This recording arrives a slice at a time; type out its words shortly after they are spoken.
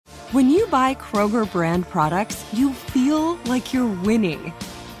When you buy Kroger brand products, you feel like you're winning.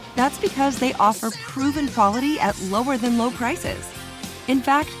 That's because they offer proven quality at lower than low prices. In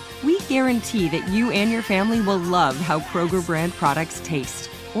fact, we guarantee that you and your family will love how Kroger brand products taste,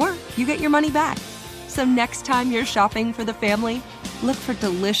 or you get your money back. So next time you're shopping for the family, look for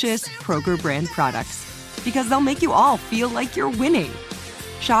delicious Kroger brand products, because they'll make you all feel like you're winning.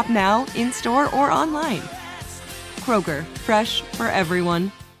 Shop now, in-store, or online. Kroger, fresh for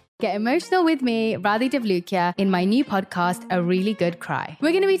everyone. Get emotional with me, Radhi Devlukia, in my new podcast, A Really Good Cry. We're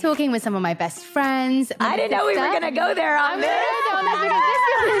going to be talking with some of my best friends. I didn't know we were going to go there on this.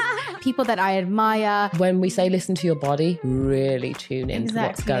 People that I admire. When we say listen to your body, really tune into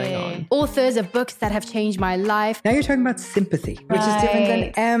what's going on. Authors of books that have changed my life. Now you're talking about sympathy, which is different than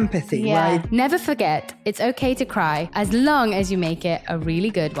empathy, right? Never forget, it's okay to cry as long as you make it a really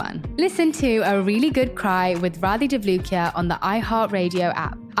good one. Listen to A Really Good Cry with Radhi Devlukia on the iHeartRadio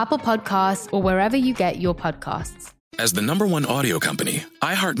app, Apple Podcasts, or wherever you get your podcasts. As the #1 audio company,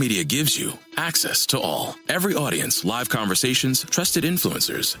 iHeartMedia gives you access to all. Every audience, live conversations, trusted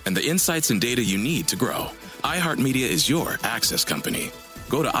influencers, and the insights and data you need to grow. iHeartMedia is your access company.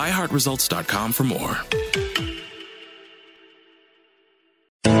 Go to iHeartResults.com for more.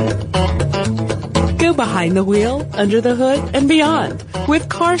 Go behind the wheel, under the hood, and beyond with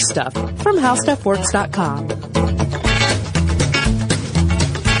Car Stuff from HowStuffWorks.com.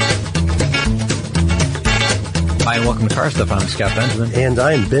 Hi, and welcome to Car Stuff. I'm Scott Benjamin. And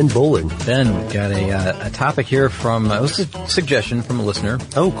I'm Ben Bolin. Ben, we've got a topic here from, it was a suggestion from a listener.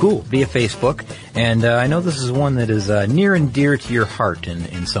 Oh, cool. Via Facebook. And I know this is one that is near and dear to your heart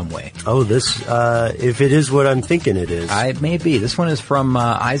in some way. Oh, this, if it is what I'm thinking it is. It may be. This one is from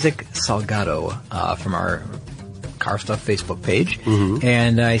Isaac Salgado from our Car Stuff Facebook page. Mm-hmm.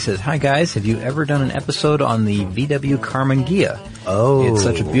 And he says, hi guys, have you ever done an episode on the VW Karmann Ghia? Oh. It's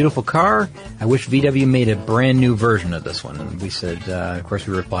such a beautiful car. I wish VW made a brand new version of this one. And we said, of course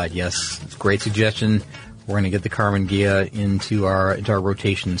we replied, yes, it's a great suggestion. We're going to get the Karmann Ghia into our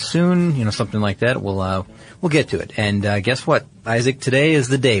rotation soon, something like that. We'll get to it. And guess what, Isaac? Today is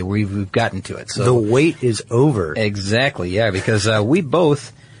the day we've gotten to it. So the wait is over. Exactly, yeah, because we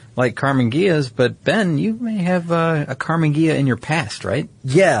both like Karmann Ghias, but Ben, you may have a Karmann Ghia in your past, right?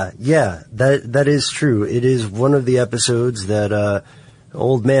 Yeah, that is true. It is one of the episodes that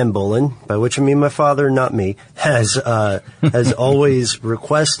old man Bolin, by which I mean my father, not me, has always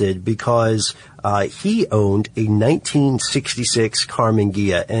requested, because he owned a 1966 Karmann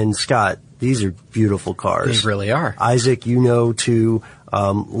Ghia. And Scott, these are beautiful cars. They really are. Isaac, too.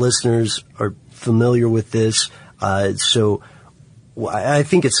 Listeners are familiar with this, so I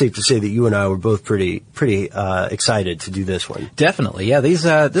think it's safe to say that you and I were both pretty excited to do this one. Definitely, yeah.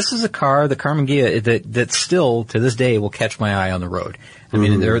 This is a car, the Karmann Ghia, that still to this day will catch my eye on the road. I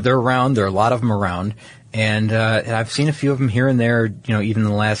mean, they're around. There are a lot of them around, and I've seen a few of them here and there. Even in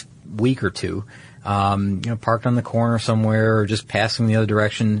the last week or two, parked on the corner somewhere or just passing the other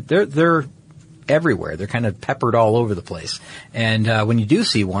direction. They're everywhere. They're kind of peppered all over the place. And when you do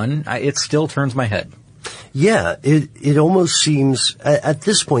see one, it still turns my head. Yeah, it almost seems, at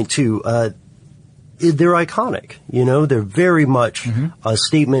this point too, they're iconic. They're very much a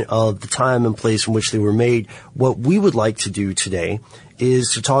statement of the time and place in which they were made. What we would like to do today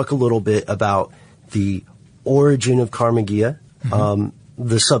is to talk a little bit about the origin of Karmann Ghia.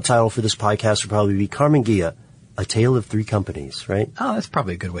 The subtitle for this podcast would probably be Karmann Ghia, A Tale of Three Companies, right? Oh, that's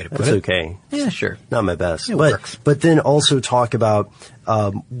probably a good way to put it. That's okay. Yeah, sure. Not my best. It works. But then also talk about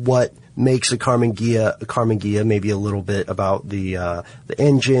what makes a Karmann Ghia, maybe a little bit about the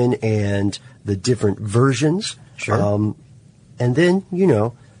engine and the different versions. Sure. And then,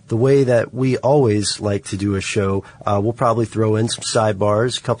 the way that we always like to do a show, we'll probably throw in some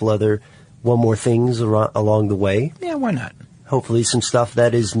sidebars, one more things along the way. Yeah, why not? Hopefully some stuff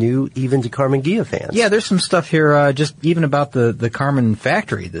that is new even to Karmann Ghia fans. Yeah, there's some stuff here, just even about the Karmann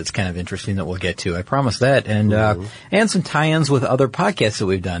factory that's kind of interesting that we'll get to. I promise that. And some tie-ins with other podcasts that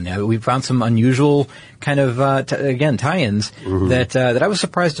we've done. We've found some unusual kind of, tie-ins that I was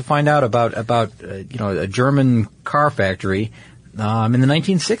surprised to find out about, a German car factory, in the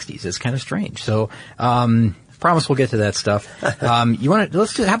 1960s. It's kind of strange. So, promise we'll get to that stuff. How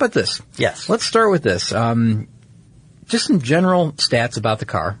about this? Yes. Let's start with this. Just some general stats about the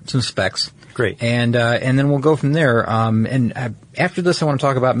car, some specs. Great. And then we'll go from there. After this, I want to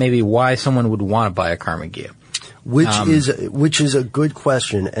talk about maybe why someone would want to buy a Karmann Ghia. Which is a good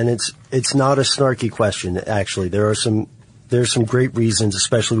question, and it's not a snarky question, actually. There's some great reasons,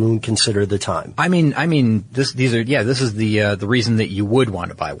 especially when we consider the time. I mean, this is the reason that you would want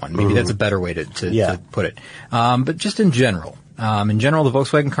to buy one. Maybe that's a better way to put it. But just in general, In general, the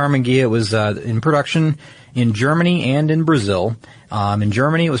Volkswagen Karmann Ghia was in production in Germany and in Brazil. In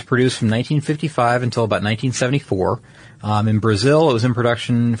Germany, it was produced from 1955 until about 1974. In Brazil, it was in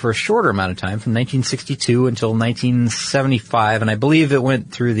production for a shorter amount of time, from 1962 until 1975, and I believe it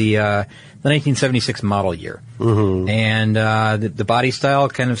went through the 1976 model year. Mm-hmm. And the body style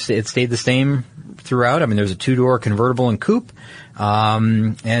it stayed the same throughout. I mean, there's a two-door convertible and coupe.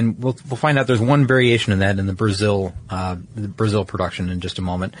 And we'll find out there's one variation in that in the Brazil production in just a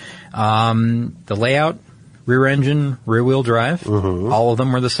moment. The layout, rear engine, rear wheel drive, all of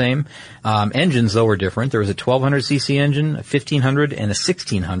them were the same. Engines though were different. There was a 1200cc engine, a 1500 and a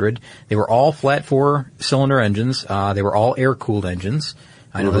 1600. They were all flat 4-cylinder engines. They were all air-cooled engines.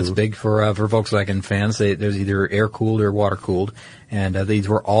 I know that's big for Volkswagen fans. There's either air-cooled or water-cooled, and these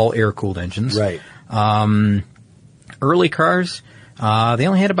were all air-cooled engines. Right. Early cars, they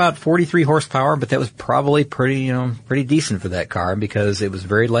only had about 43 horsepower, but that was probably pretty decent for that car because it was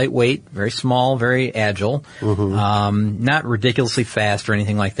very lightweight, very small, very agile, not ridiculously fast or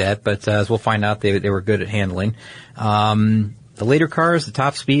anything like that, but as we'll find out, they were good at handling. The later cars, the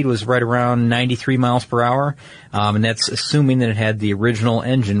top speed was right around 93 miles per hour, and that's assuming that it had the original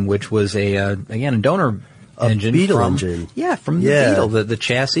engine, which was a donor engine. Beetle engine. Yeah, from the Beetle. The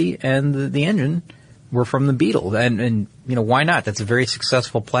chassis and the engine were from the Beetle. And why not? That's a very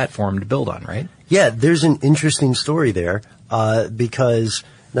successful platform to build on, right? Yeah, there's an interesting story there, because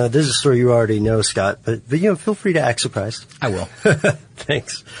now this is a story you already know, Scott, but feel free to act surprised. I will.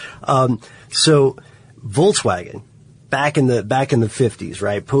 Thanks. So Volkswagen, back in the 50s,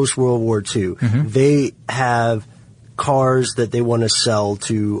 right? Post World War II, they have cars that they want to sell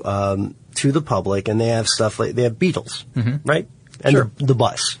to the public, and they have stuff like, they have Beetles, right? And sure. the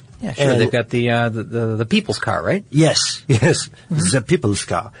bus. Yeah, sure. And they've got the people's car, right? Yes, the people's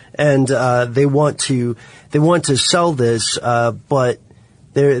car. And, they want to sell this, but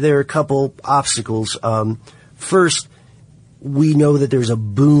there are a couple obstacles. First, we know that there's a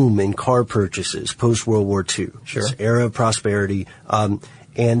boom in car purchases post World War II. Sure. This era of prosperity. And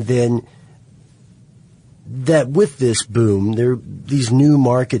then that with this boom, these new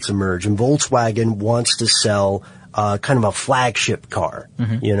markets emerge, and Volkswagen wants to sell kind of a flagship car.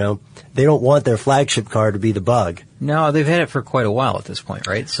 They don't want their flagship car to be the Bug. No, they've had it for quite a while at this point,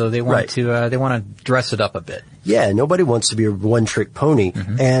 right? So they want to dress it up a bit. Yeah, nobody wants to be a one-trick pony.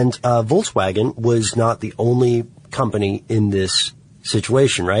 And Volkswagen was not the only company in this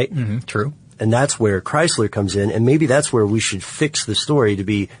situation, right? True. And that's where Chrysler comes in, and maybe that's where we should fix the story to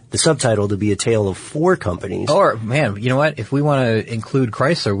be, the subtitle to be a tale of 4 companies. Or, man, you know what? If we want to include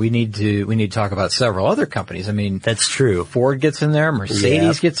Chrysler, we need to talk about several other companies. I mean, that's true. Ford gets in there,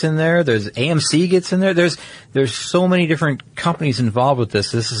 Mercedes gets in there, there's AMC gets in there. There's so many different companies involved with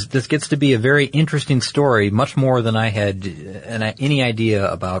this. This gets to be a very interesting story, much more than I had any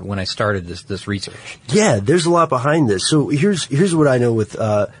idea about when I started this research. Yeah, there's a lot behind this. So here's what I know with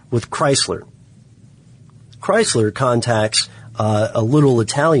Chrysler. Chrysler contacts a little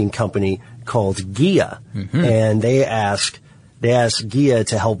Italian company called Ghia, and they ask Ghia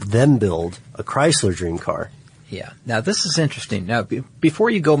to help them build a Chrysler dream car. Yeah. Now this is interesting. Now before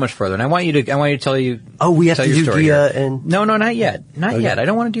you go much further, and I want you to tell you. Oh, we have to do Ghia and no, not yet, not yet. I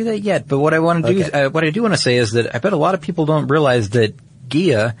don't want to do that yet. But what I want to do, what I do want to say is that I bet a lot of people don't realize that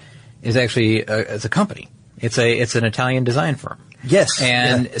Ghia is actually is a company. It's an Italian design firm. Yes.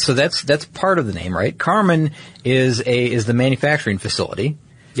 And so that's part of the name, right? Karmann is the manufacturing facility.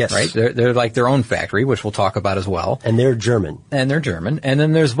 Yes. Right? They're like their own factory, which we'll talk about as well. And they're German. And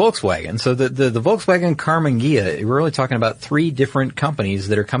then there's Volkswagen. So the Volkswagen Karmann Ghia, we're really talking about 3 different companies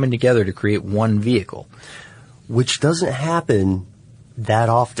that are coming together to create one vehicle. Which doesn't happen that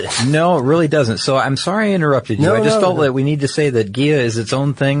often. No, it really doesn't. So I'm sorry I interrupted you. I just felt that we need to say that Ghia is its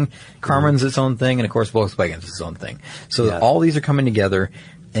own thing, Karmann's its own thing, and of course Volkswagen is its own thing. So all these are coming together,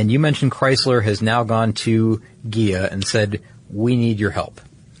 and you mentioned Chrysler has now gone to Ghia and said, we need your help.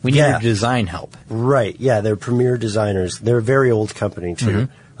 We need your design help. Right, yeah, they're premier designers. They're a very old company too.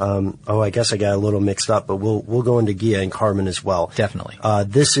 I guess I got a little mixed up, but we'll go into Ghia and Karmann as well. Definitely.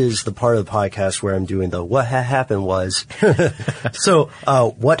 This is the part of the podcast where I'm doing the what had happened was. So,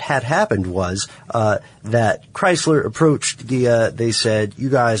 what had happened was, that Chrysler approached Ghia. They said, you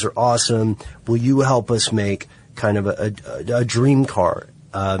guys are awesome. Will you help us make kind of a dream car,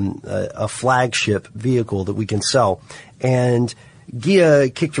 a flagship vehicle that we can sell? And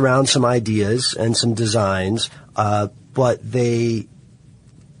Ghia kicked around some ideas and some designs, but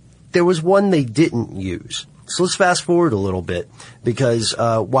there was one they didn't use. So let's fast forward a little bit, because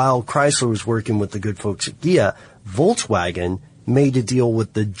while Chrysler was working with the good folks at Ghia, Volkswagen made a deal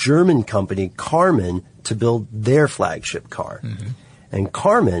with the German company Karmann to build their flagship car. And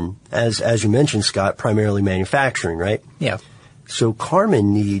Karmann, as you mentioned, Scott, primarily manufacturing, right? Yeah. So Karmann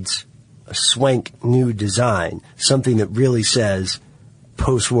needs a swank new design, something that really says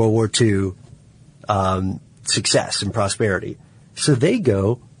post-World War II success and prosperity. So they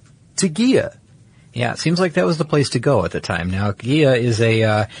go to Ghia. Yeah, it seems like that was the place to go at the time. Now, Ghia is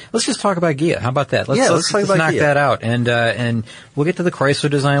let's just talk about Ghia. How about that? Let's talk about knock Ghia. that out. And we'll get to the Chrysler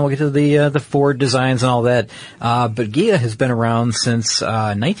design, we'll get to the Ford designs and all that. But Ghia has been around since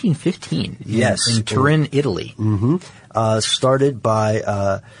 1915. Yes. In Turin, Italy. Started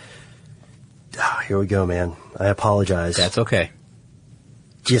by, here we go, man. I apologize. That's okay.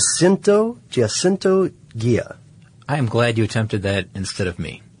 Giacinto Ghia. I am glad you attempted that instead of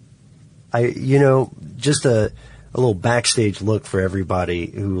me. Just a little backstage look for everybody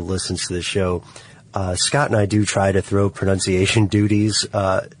who listens to the show. Scott and I do try to throw pronunciation duties,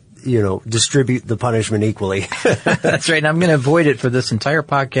 distribute the punishment equally. That's right. And I'm going to avoid it for this entire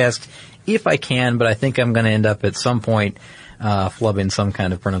podcast if I can, but I think I'm going to end up at some point flubbing some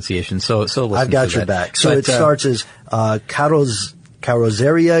kind of pronunciation. So listen I've got to your that. back. So it starts as Carrozzeria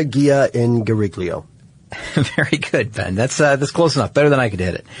Ghia in Gariglio. Very good, Ben. That's close enough. Better than I could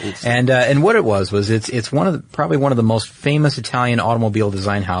hit it. And what it was it's probably one of the most famous Italian automobile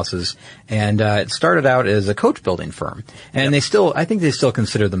design houses. And, it started out as a coach building firm. And I think they still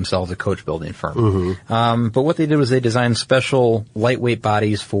consider themselves a coach building firm. But what they did was they designed special lightweight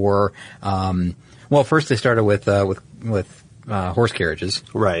bodies for, first they started with horse carriages.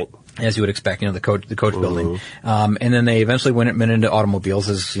 Right. As you would expect, the coach building. And then they eventually went into automobiles,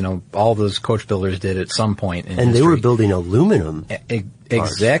 as, all those coach builders did at some point in history. They were building aluminum.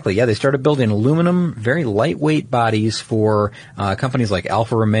 Exactly. Yeah, they started building aluminum, very lightweight bodies for companies like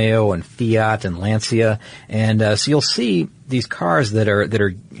Alfa Romeo and Fiat and Lancia. And so you'll see these cars that are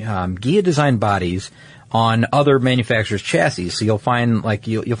Ghia designed bodies on other manufacturers' chassis. So you'll find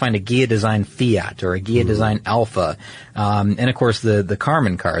you'll find a Ghia designed Fiat or a Ghia designed Alfa, and of course the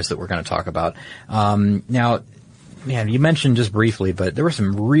Karmann cars that we're going to talk about. Now, man, you mentioned just briefly, but there were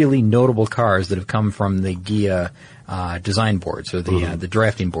some really notable cars that have come from the Ghia design boards or the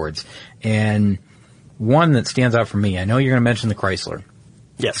drafting boards, and one that stands out for me. I know you're going to mention the Chrysler.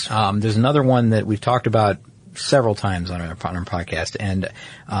 Yes. There's another one that we've talked about several times on our podcast, and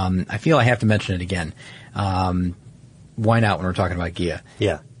I feel I have to mention it again. Why not when we're talking about Ghia?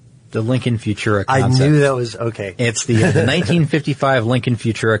 Yeah. The Lincoln Futura concept. I knew that was okay. It's the 1955 Lincoln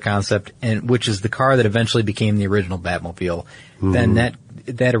Futura concept, and which is the car that eventually became the original Batmobile. Then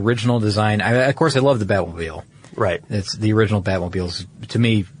that original design. Of course, I love the Batmobile. Right. It's the original Batmobile's, to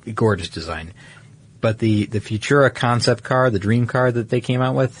me, gorgeous design. But the Futura concept car, the dream car that they came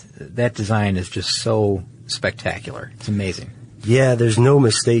out with, that design is just so spectacular. It's amazing. Yeah, there's no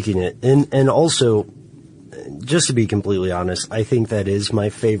mistaking it. And also, just to be completely honest, I think that is my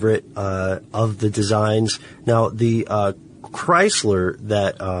favorite of the designs. Now, the Chrysler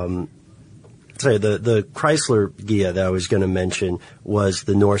that the Chrysler Ghia that I was going to mention was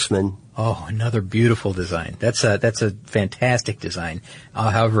the Norseman. Oh, another beautiful design. That's a fantastic design.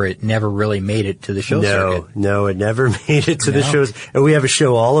 However, it never really made it to the show circuit. No, it never made it to the shows. And we have a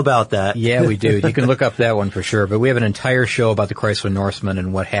show all about that. Yeah, we do. You can look up that one for sure. But we have an entire show about the Chrysler Norseman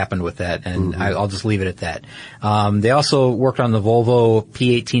and what happened with that. And I'll just leave it at that. They also worked on the Volvo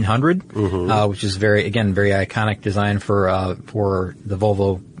P1800, which is very iconic design for the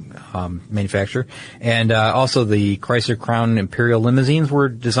Volvo manufacturer. And also the Chrysler Crown Imperial limousines were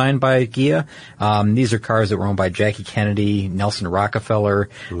designed by Ghia. These are cars that were owned by Jackie Kennedy, Nelson Rockefeller.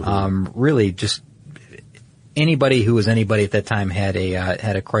 Really just anybody who was anybody at that time had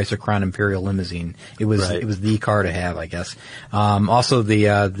a Chrysler Crown Imperial limousine. It was the car to have, I guess. Also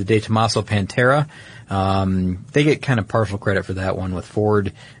the De Tomaso Pantera. They get kind of partial credit for that one with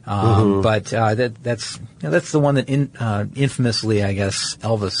Ford. But that's the one that infamously, I guess,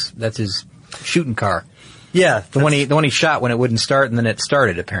 Elvis, that's his shooting car. Yeah. The one he shot when it wouldn't start, and then it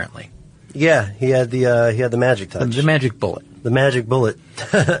started, apparently. Yeah, he had the magic touch. The magic bullet. The magic bullet.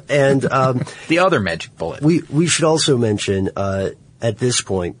 And the other magic bullet. We should also mention at this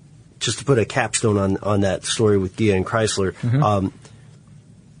point, just to put a capstone on that story with Ghia and Chrysler.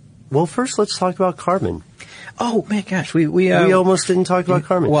 Well, first let's talk about Karmann. Oh my gosh, we almost didn't talk about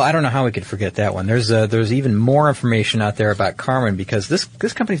Karmann. Well, I don't know how we could forget that one. There's even more information out there about Karmann because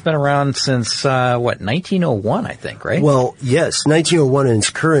this company's been around since 1901, I think, right? Well, yes, 1901 in its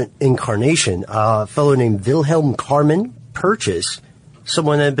current incarnation. A fellow named Wilhelm Karmann purchased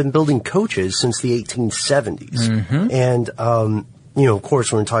someone that had been building coaches since the 1870s, and of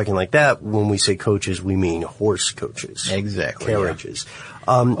course, when we're talking like that, when we say coaches, we mean horse coaches. Exactly. Carriages.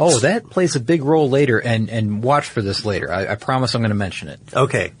 Yeah. That plays a big role later, and watch for this later. I promise I'm going to mention it.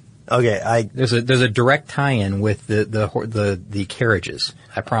 Okay. There's a direct tie-in with the carriages.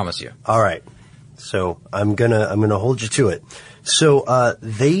 I promise you. All right. So I'm gonna hold you to it. So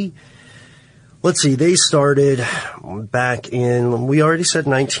they started back in, we already said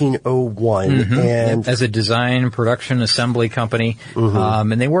 1901, and as a design, production, assembly company,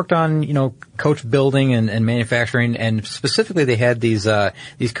 and they worked on, coach building and manufacturing, and specifically they had these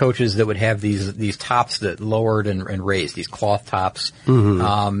coaches that would have these tops that lowered and raised, these cloth tops. I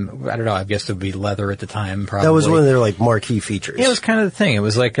don't know, I guess it would be leather at the time, probably. That was one of their, marquee features. Yeah, it was kind of the thing. It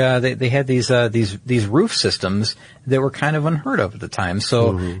was like, they had these roof systems that were kind of unheard of at the time.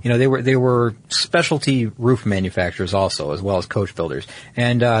 So, they were specialty roof manufacturers also, as well as coach builders.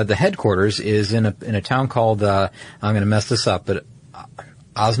 And the headquarters is in a town called I'm going to mess this up, but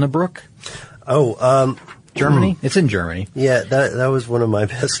Osnabrück. Germany. It's in Germany. Yeah, that was one of my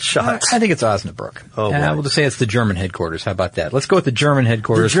best shots. I think it's Osnabrück. Right. We'll just say it's the German headquarters. How about that? Let's go with the German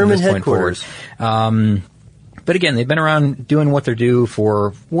headquarters. The German from this headquarters. Point forward. But again, they've been around doing what they do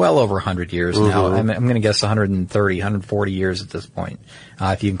for well over 100 years now. I'm going to guess 130, 140 years at this point,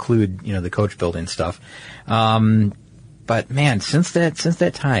 if you include, the coach building stuff. But man, since that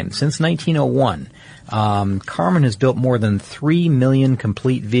time, since 1901, Karmann has built more than 3 million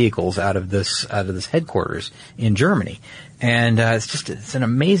complete vehicles out of this headquarters in Germany. And it's an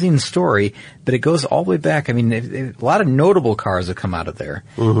amazing story, but it goes all the way back. I mean, a lot of notable cars have come out of there.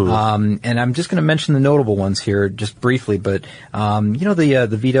 And I'm just going to mention the notable ones here just briefly, but the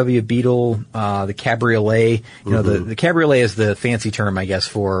VW Beetle, the Cabriolet, the Cabriolet is the fancy term, I guess,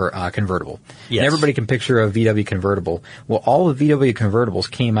 for convertible. Yes. And everybody can picture a VW convertible. Well, all the VW convertibles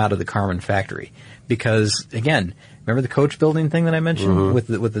came out of the Karmann factory because, again, remember the coach building thing that I mentioned with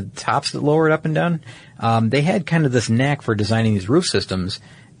the tops that lowered up and down? They had kind of this knack for designing these roof systems,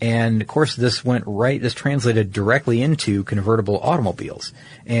 and of course this translated directly into convertible automobiles.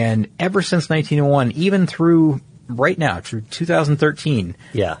 And ever since 1901, even through right now, through 2013,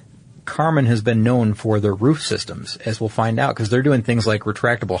 Karmann has been known for their roof systems, as we'll find out, because they're doing things like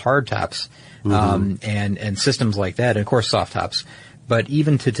retractable hardtops, and systems like that, and of course soft tops. But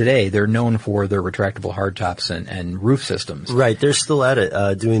even to today, they're known for their retractable hardtops and roof systems. Right. They're still at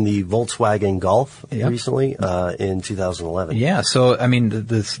it, doing the Volkswagen Golf recently, in 2011. Yeah. So, I mean,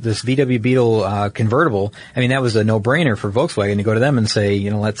 this VW Beetle, convertible, I mean, that was a no-brainer for Volkswagen to go to them and say,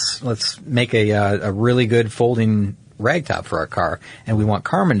 let's make a really good folding ragtop for our car, and we want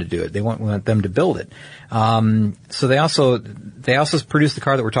Karmann to do it. We want them to build it. So they also produced the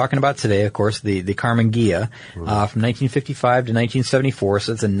car that we're talking about today, of course, the Karmann Ghia, from 1955 to 1974.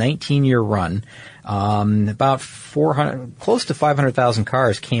 So it's a 19-year run. About close to 500,000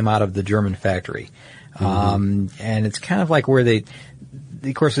 cars came out of the German factory. And it's kind of like where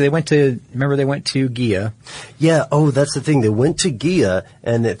of course, they went to Ghia. Yeah. Oh, that's the thing. They went to Ghia,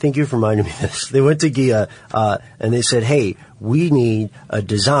 and thank you for reminding me of this. They went to Ghia, and they said, hey, we need a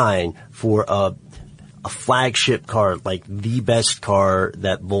design for a flagship car, like the best car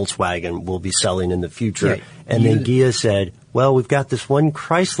that Volkswagen will be selling in the future. Yeah, and then Ghia said, well, we've got this one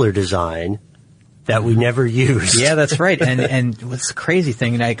Chrysler design that we never used. Yeah, that's right. And what's the crazy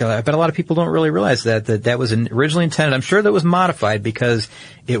thing, and I bet a lot of people don't really realize that was originally intended. I'm sure that was modified because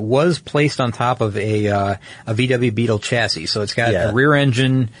it was placed on top of a VW Beetle chassis. So it's got a rear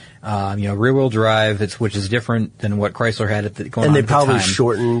engine, rear wheel drive, which is different than what Chrysler had going on at the time. And they probably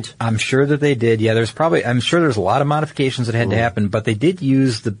shortened. I'm sure that they did. Yeah, I'm sure there's a lot of modifications that had to happen, but they did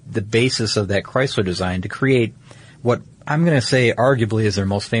use the basis of that Chrysler design to create what I'm going to say arguably is their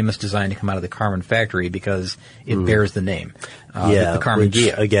most famous design to come out of the Karmann factory because it bears the name. The Karmann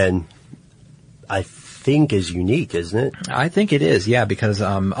Ghia. Again, I think is unique, isn't it? I think it is, yeah, because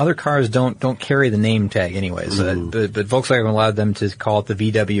other cars don't carry the name tag anyways. But Volkswagen allowed them to call it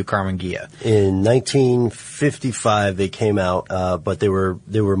the VW Karmann Ghia. In 1955 they came out, but they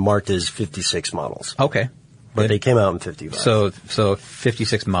were marked as 56 models. Okay. But they came out in 55. So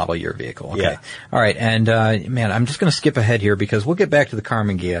 56 model year vehicle. Okay. Yeah. All right. And, man, I'm just going to skip ahead here because we'll get back to the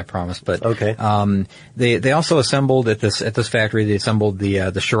Karmann Ghia, I promise. But, okay. They also assembled at this factory, they assembled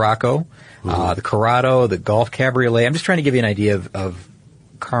the Scirocco, the Corrado, the Golf Cabriolet. I'm just trying to give you an idea of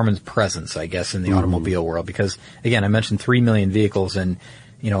Karmann's presence, I guess, in the automobile world because, again, I mentioned 3 million vehicles and,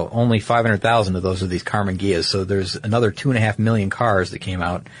 only 500,000 of those are these Karmann Ghias. So there's another 2.5 million cars that came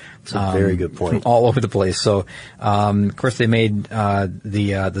out. That's a very good point. All over the place. So, of course, they made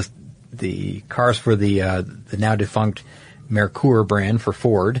the cars for the now defunct Merkur brand for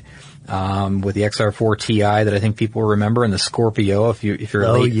Ford. With the XR4 Ti that I think people remember, and the Scorpio, if you're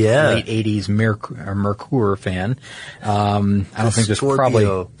a late 80s Merkur fan. I don't think there's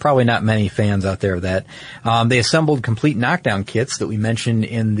probably not many fans out there of that. They assembled complete knockdown kits that we mentioned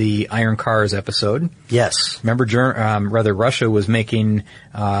in the Iron Cars episode. Yes. Remember, Russia was making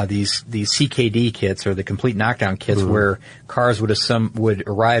these CKD kits, or the complete knockdown kits, where cars would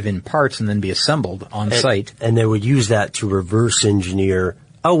arrive in parts and then be assembled on site. And they would use that to reverse engineer.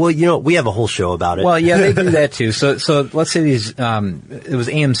 Oh, well, we have a whole show about it. Well, yeah, they do that too. So let's say it was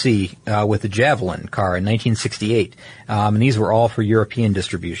AMC, with the Javelin car in 1968. And these were all for European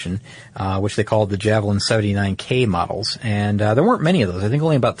distribution, which they called the Javelin 79K models. And, there weren't many of those. I think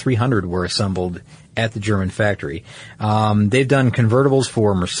only about 300 were assembled at the German factory. They've done convertibles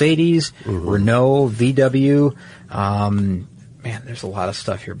for Mercedes, Renault, VW, man, there's a lot of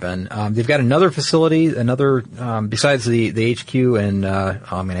stuff here, Ben. They've got another facility, besides the HQ, and I'm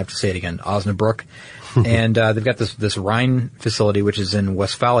going to have to say it again, Osnabrück. And they've got this Rhine facility, which is in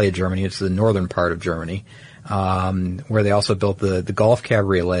Westphalia, Germany. It's the northern part of Germany, where they also built the Golf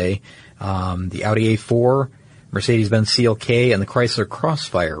Cabriolet, the Audi A4, Mercedes-Benz CLK, and the Chrysler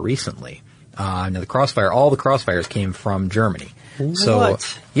Crossfire recently. Now the Crossfire, all the Crossfires came from Germany.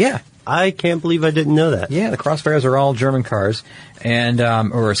 What? Yeah. I can't believe I didn't know that. Yeah, the Crossfires are all German cars, and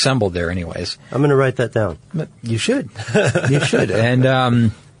or assembled there, anyways. I'm going to write that down. But you should. You should. And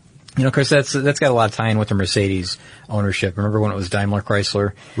of course, that's got a lot of tie-in with the Mercedes ownership. Remember when it was Daimler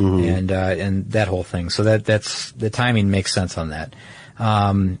Chrysler, and that whole thing. So that's the timing makes sense on that.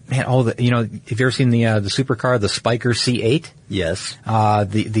 Man, have you ever seen the supercar, the Spyker C8? Yes.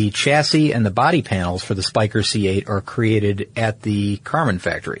 The chassis and the body panels for the Spyker C8 are created at the Karmann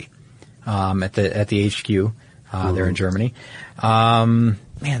factory. At the HQ, there in Germany. Man,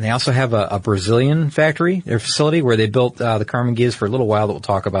 they also have a Brazilian factory, their facility, where they built, the Karmann Ghia for a little while that we'll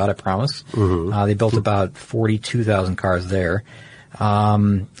talk about, I promise. They built about 42,000 cars there.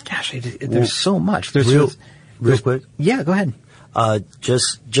 There's so much. Real quick? Yeah, go ahead.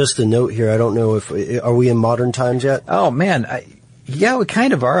 Just a note here. I don't know are we in modern times yet? Oh man, yeah, we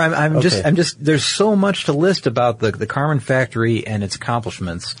kind of are. I'm just, there's so much to list about the Karmann factory and its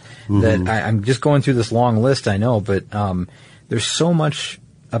accomplishments that I'm just going through this long list, I know, but, there's so much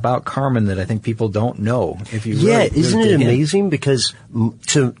about Karmann that I think people don't know. Isn't it amazing? Because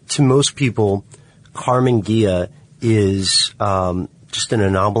to most people, Karmann Ghia is, just an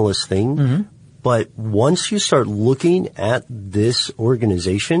anomalous thing. But once you start looking at this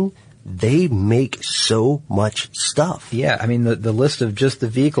organization, they make so much stuff. Yeah, I mean, the list of just the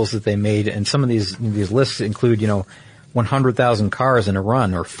vehicles that they made, and some of these lists include, 100,000 cars in a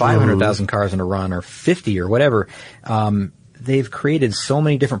run, or 500,000 cars in a run, or 50 or whatever. They've created so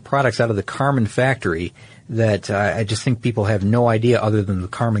many different products out of the Karmann factory that I just think people have no idea, other than the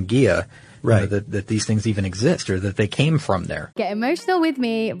Karmann Ghia, right, that these things even exist, or that they came from there. Get emotional with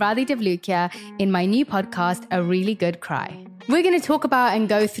me, Radhi Devlukia, in my new podcast, A Really Good Cry. We're going to talk about and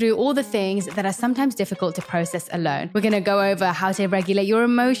go through all the things that are sometimes difficult to process alone. We're going to go over how to regulate your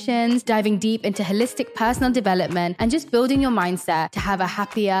emotions, diving deep into holistic personal development, and just building your mindset to have a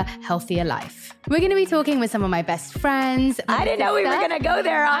happier, healthier life. We're going to be talking with some of my best friends. I didn't know we were going to go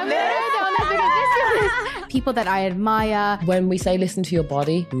there on this. People that I admire. When we say listen to your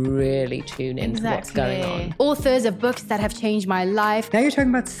body, really tune into what's going on. Authors of books that have changed my life. Now you're talking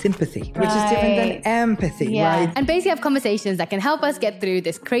about sympathy, which is different than empathy, right? And basically have conversations that can help us get through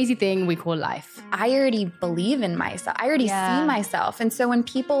this crazy thing we call life. I already believe in myself. I already see myself. And so when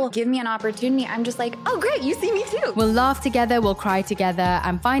people give me an opportunity, I'm just like, oh, great, you see me too. We'll laugh together, we'll cry together,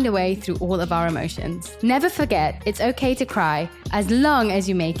 and find a way through all of our emotions. Never forget, it's okay to cry, as long as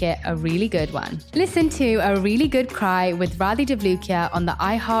you make it a really good one. Listen to A Really Good Cry with Radhi Devlukia on the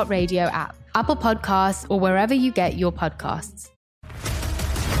iHeartRadio app, Apple Podcasts, or wherever you get your podcasts.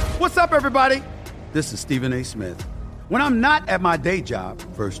 What's up, everybody? This is Stephen A. Smith. When I'm not at my day job,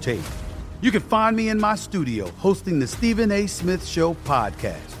 First Take, you can find me in my studio hosting the Stephen A. Smith Show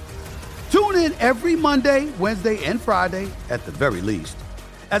podcast. Tune in every Monday, Wednesday, and Friday, at the very least,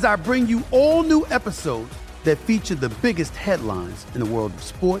 as I bring you all new episodes that feature the biggest headlines in the world of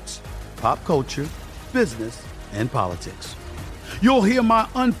sports, pop culture, business, and politics. You'll hear my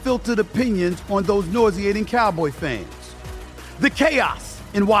unfiltered opinions on those nauseating Cowboy fans, the chaos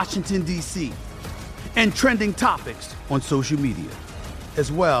in Washington, D.C., and trending topics on social media, as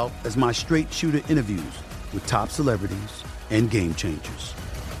well as my straight shooter interviews with top celebrities and game changers.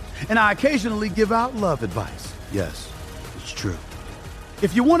 And I occasionally give out love advice. Yes, it's true.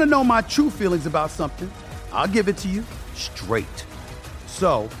 If you want to know my true feelings about something, I'll give it to you straight.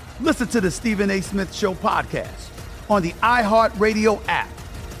 So listen to the Stephen A. Smith Show podcast on the iHeartRadio app,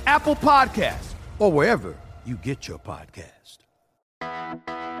 Apple Podcasts, or wherever you get your podcast.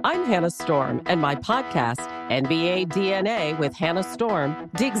 I'm Hannah Storm, and my podcast, NBA DNA with Hannah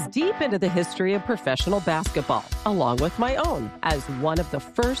Storm, digs deep into the history of professional basketball, along with my own, as one of the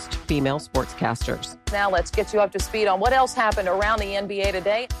first female sportscasters. Now let's get you up to speed on what else happened around the NBA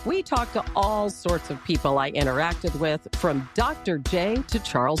today. We talk to all sorts of people I interacted with, from Dr. J to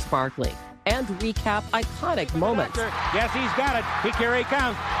Charles Barkley, and recap iconic moments. Yes, he's got it. Here he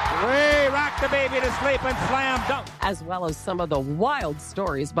comes. Way rock the baby to sleep and slam dunk. As well as some of the wild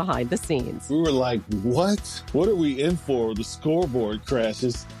stories behind the scenes. We were like, what? What are we in for? The scoreboard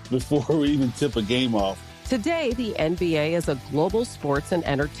crashes before we even tip a game off. Today, the NBA is a global sports and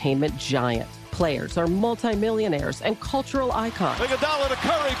entertainment giant. Players are multimillionaires and cultural icons. Iguodala to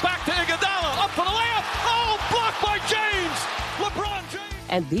Curry, back to Iguodala, up for the layup. Oh, blocked by James. LeBron James.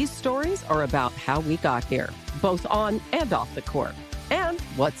 And these stories are about how we got here, both on and off the court. And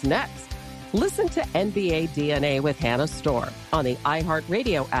what's next? Listen to NBA DNA with Hannah Storm on the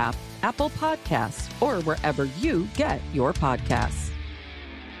iHeartRadio app, Apple Podcasts, or wherever you get your podcasts.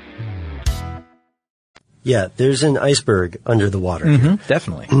 Yeah, there's an iceberg under the water. Mm-hmm,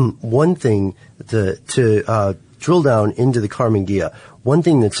 definitely. One thing to drill down into the Karmann Ghia, one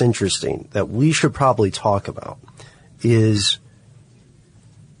thing that's interesting that we should probably talk about is,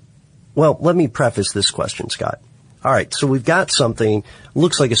 well, let me preface this question, Scott. All right, so we've got something,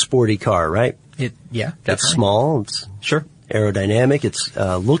 looks like a sporty car, right? Yeah, definitely. It's small. It's sure aerodynamic. It's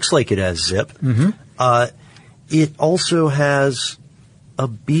looks like it has zip. Mm-hmm. It also has a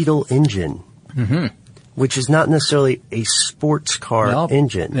Beetle engine, which is not necessarily a sports car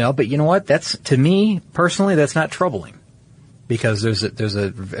engine. No, but you know what? That's, to me personally, that's not troubling, because there's a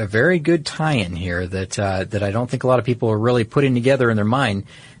very good tie-in here that I don't think a lot of people are really putting together in their mind.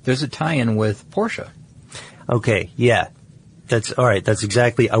 There's a tie-in with Porsche. Okay, yeah. That's all right. That's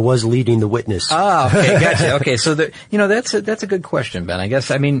exactly. I was leading the witness. Ah, okay, gotcha. Okay, so that's a good question, Ben. I guess.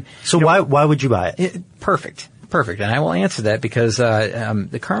 I mean, so why would you buy it? Perfect, and I will answer that because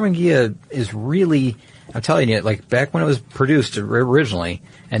the Karmann Ghia is really, I'm telling you, like back when it was produced originally,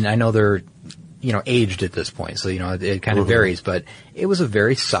 and I know they're aged at this point, so it kind of varies, but it was a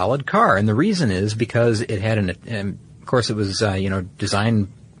very solid car, and the reason is because it had of course, it was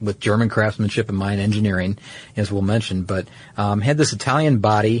designed with German craftsmanship and mind engineering, as we'll mention, but had this Italian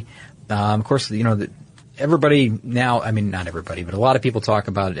body. Of course, everybody now, I mean, not everybody, but a lot of people talk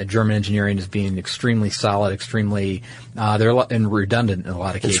about German engineering as being extremely solid, extremely, and redundant in a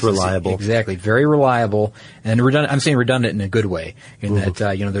lot of cases. It's reliable. Exactly. Very reliable and redundant. I'm saying redundant in a good way, in that,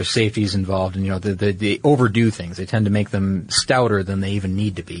 there's safeties involved and, they overdo things. They tend to make them stouter than they even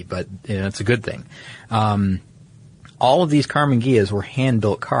need to be, but, it's a good thing. All of these Karmann Ghias were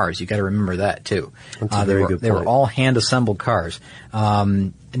hand-built cars. You got to remember that too. That's a very good point. They were all hand-assembled cars.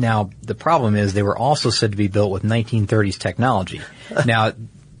 Now the problem is they were also said to be built with 1930s technology. Now,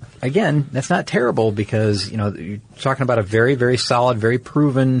 again, that's not terrible because you're talking about a very, very solid, very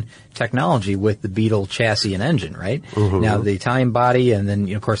proven technology with the Beetle chassis and engine, right? Mm-hmm. Now the Italian body, and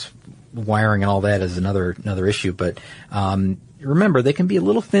then of course wiring and all that is another issue, but. Remember, they can be a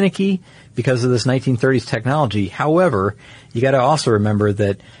little finicky because of this 1930s technology. However, you got to also remember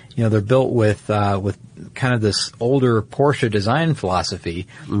that they're built with kind of this older Porsche design philosophy,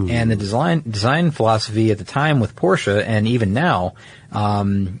 and the design philosophy at the time with Porsche and even now,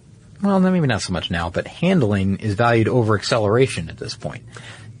 well, maybe not so much now, but handling is valued over acceleration at this point.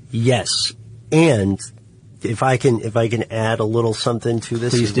 Yes, and if I can add a little something to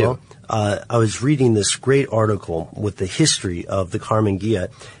this, please do. Well, I was reading this great article with the history of the Karmann Ghia,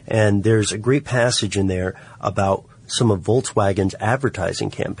 and there's a great passage in there about some of Volkswagen's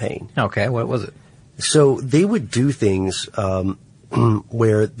advertising campaign. Okay, what was it? So they would do things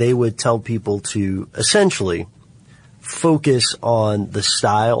where they would tell people to essentially focus on the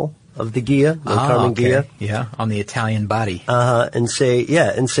style of the Ghia, the Karmann Ghia. Yeah, on the Italian body. And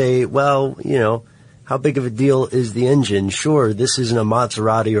say, well, how big of a deal is the engine? Sure, this isn't a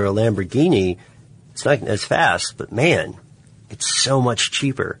Maserati or a Lamborghini. It's not as fast, but man, it's so much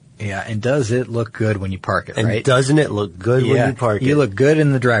cheaper. Yeah, and does it look good when you park it, and right? And doesn't it look good when you park it? You look good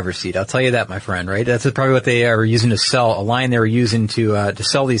in the driver's seat. I'll tell you that, my friend, right? That's probably what they are using to sell, a line they were using to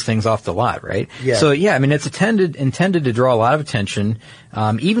sell these things off the lot, right? Yeah. So, yeah, I mean, it's intended to draw a lot of attention.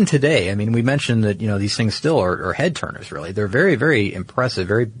 Even today, I mean, we mentioned that, these things still are head turners, really. They're very, very impressive,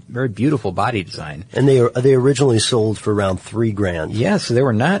 very, very beautiful body design. And they originally sold for around $3,000. Yeah, so they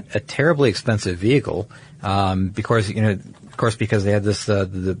were not a terribly expensive vehicle, because they had this,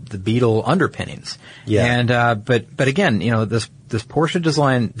 the Beetle underpinnings. Yeah. And, but again, this Porsche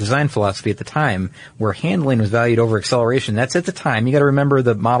design philosophy at the time, where handling was valued over acceleration. That's at the time. You got to remember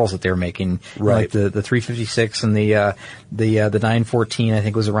the models that they were making, right? Like the 356 and the 914, I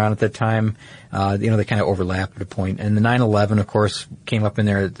think, was around at that time. They kind of overlapped at a point, and the 911, of course, came up in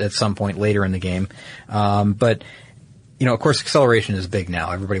there at some point later in the game. But of course, acceleration is big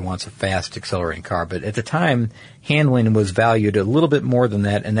now. Everybody wants a fast accelerating car, but at the time, handling was valued a little bit more than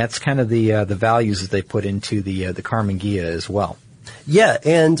that, and that's kind of the values that they put into the Karmann Ghia as well. Yeah,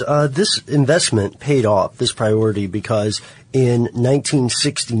 and this investment paid off, this priority, because in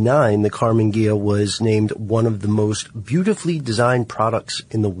 1969, the Karmann Ghia was named one of the most beautifully designed products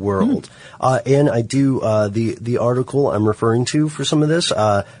in the world. And I do, the article I'm referring to for some of this,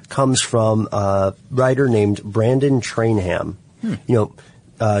 comes from a writer named Brandon Trainham.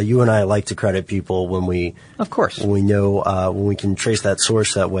 You and I like to credit people when we know, when we can trace that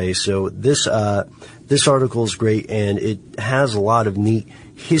source that way. So this article is great, and it has a lot of neat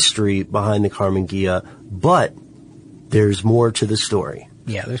history behind the Karmann Ghia, but there's more to the story.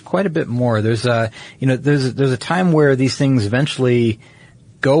 Yeah, there's quite a bit more. There's a time where these things eventually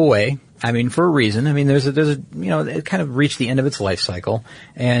go away. I mean, for a reason. I mean, it kind of reached the end of its life cycle,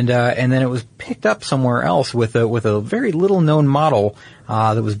 and then it was picked up somewhere else with a very little known model,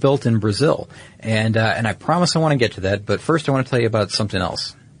 that was built in Brazil. And I promise I want to get to that, but first I want to tell you about something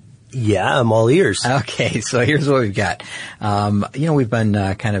else. Yeah, I'm all ears. Okay, so here's what we've got. We've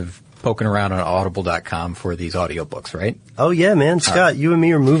been, kind of poking around on audible.com for these audiobooks, right? Oh yeah, man. Scott, you and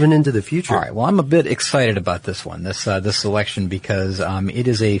me are moving into the future. All right. Well, I'm a bit excited about this one, this selection, because, it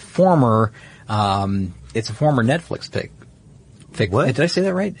is a former Netflix pick. What? Did I say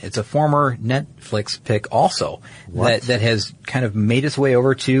that right? It's a former Netflix pick also. That has kind of made its way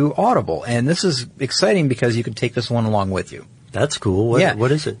over to Audible. And this is exciting because you can take this one along with you. That's cool.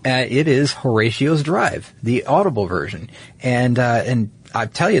 What is it? It is Horatio's Drive, the Audible version. And I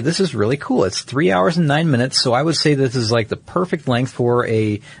tell you, this is really cool. It's 3 hours and 9 minutes, so I would say this is like the perfect length for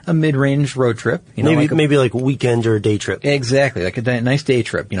a mid-range road trip. Maybe like a weekend or a day trip. Exactly, like a nice day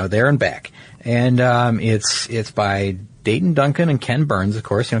trip, there and back. And it's by Dayton Duncan and Ken Burns, of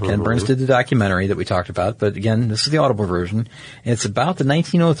course. Ken Burns did the documentary that we talked about, but again, this is the Audible version. It's about the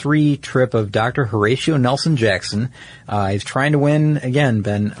 1903 trip of Dr. Horatio Nelson Jackson. He's trying to win, again,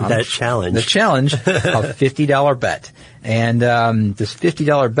 Ben. The challenge of $50 bet. And this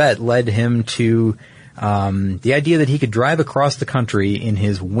 $50 bet led him to the idea that he could drive across the country in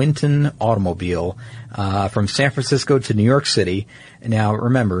his Winton automobile from San Francisco to New York City. Now,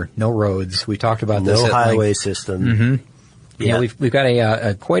 remember, no roads. We talked about this. No highway system. Mm-hmm. Yeah, we've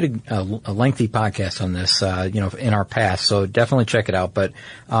got quite a lengthy podcast on this, in our past, so definitely check it out. But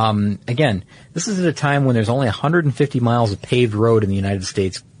again, this is at a time when there's only 150 miles of paved road in the United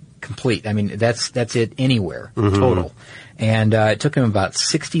States complete. I mean, that's it anywhere total. And it took him about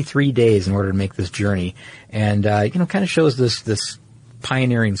 63 days in order to make this journey, and kind of shows this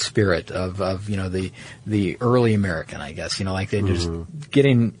pioneering spirit of the early American, I guess. Like they just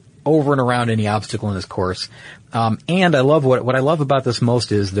getting over and around any obstacle in his course. And I love what I love about this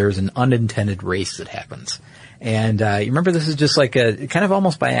most is there's an unintended race that happens. And you remember, this is just like a kind of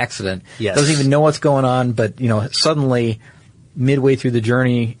almost by accident. Yes. Doesn't even know what's going on, but suddenly midway through the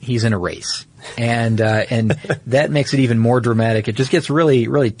journey he's in a race. And that makes it even more dramatic. It just gets really,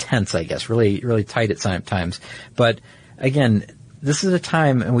 really tense, I guess, really, really tight at times. But again, this is a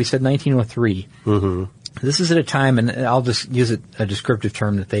time, and we said 1903. This is at a time, and I'll just use a descriptive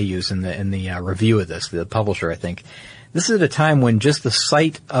term that they use in the review of this, the publisher, I think. This is at a time when just the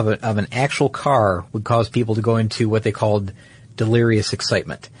sight of an actual car would cause people to go into what they called delirious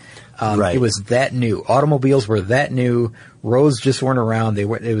excitement. Right. It was that new. Automobiles were that new. Roads just weren't around. They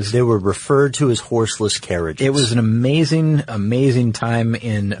were referred to as horseless carriages. It was an amazing, amazing time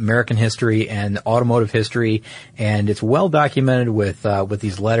in American history and automotive history, and it's well documented with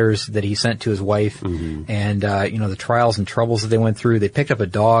these letters that he sent to his wife, and the trials and troubles that they went through. They picked up a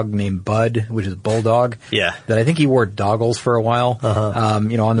dog named Bud, which is bulldog. Yeah. That I think he wore doggles for a while. On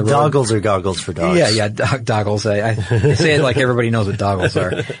the road. Doggles are goggles for dogs. Yeah, doggles. I say it like everybody knows what doggles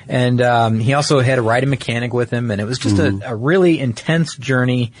are. And he also had a riding mechanic with him, and it was just a really intense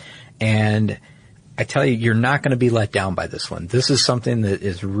journey, and I tell you, you're not going to be let down by this one. This is something that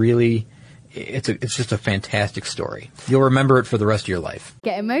is really, it's just a fantastic story. You'll remember it for the rest of your life.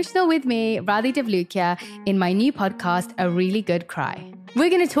 Get emotional with me, Radhi Devlukia, in my new podcast, A Really Good Cry. We're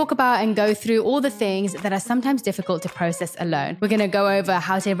going to talk about and go through all the things that are sometimes difficult to process alone. We're going to go over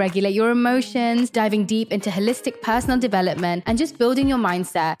how to regulate your emotions, diving deep into holistic personal development, and just building your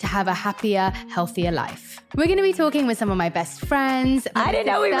mindset to have a happier, healthier life. We're going to be talking with some of my best friends. I didn't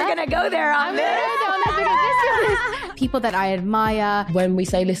know we were going to go there on this. People that I admire. When we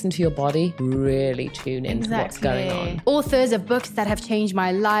say listen to your body, really tune into what's going on. Authors of books that have changed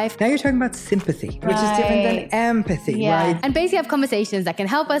my life. Now you're talking about sympathy, which is different than empathy, right? And basically have conversations that can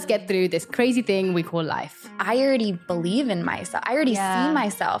help us get through this crazy thing we call life. I already believe in myself. I already see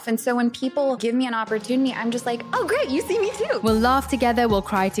myself. And so when people give me an opportunity, I'm just like, oh, great, you see me too. We'll laugh together, we'll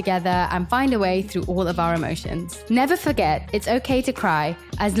cry together, and find a way through all of our emotions. Never forget, it's okay to cry,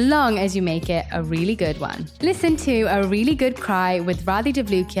 as long as you make it a really good one. Listen to A Really Good Cry with Radhi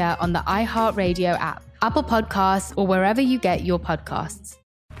Devlukia on the iHeartRadio app, Apple Podcasts, or wherever you get your podcasts.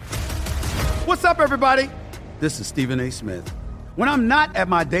 What's up, everybody? This is Stephen A. Smith. When I'm not at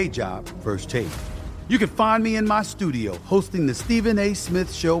my day job, First Take, you can find me in my studio hosting the Stephen A.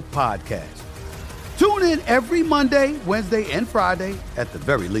 Smith Show podcast. Tune in every Monday, Wednesday, and Friday, at the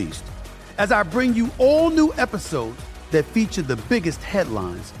very least, as I bring you all new episodes that feature the biggest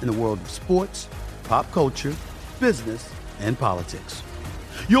headlines in the world of sports, pop culture, business, and politics.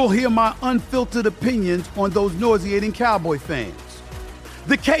 You'll hear my unfiltered opinions on those nauseating Cowboy fans,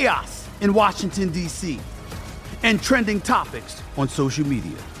 the chaos in Washington, D.C., and trending topics on social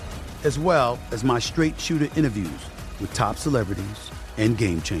media, as well as my straight shooter interviews with top celebrities and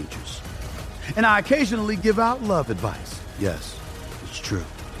game changers. And I occasionally give out love advice. Yes, it's true.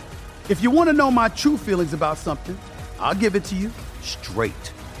 If you want to know my true feelings about something, I'll give it to you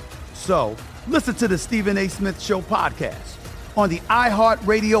straight. So listen to the Stephen A. Smith Show podcast on the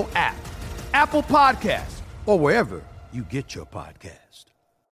iHeartRadio app, Apple Podcasts, or wherever you get your podcast.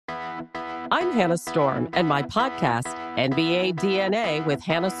 I'm Hannah Storm, and my podcast, NBA DNA with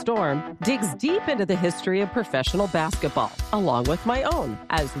Hannah Storm, digs deep into the history of professional basketball, along with my own,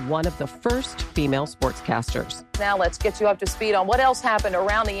 as one of the first female sportscasters. Now let's get you up to speed on what else happened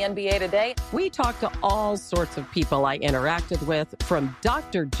around the NBA today. We talked to all sorts of people I interacted with, from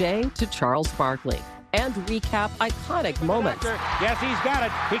Dr. J to Charles Barkley, and recap iconic moments. Yes, he's got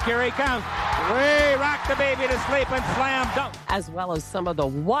it. Here he comes. Ray rocked the baby to sleep and slam dunk. As well as some of the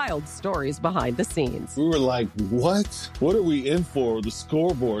wild stories behind the scenes. We were like, what? What are we in for? The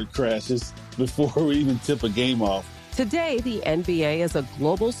scoreboard crashes before we even tip a game off. Today, the NBA is a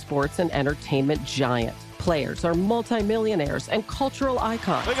global sports and entertainment giant. Players are multimillionaires and cultural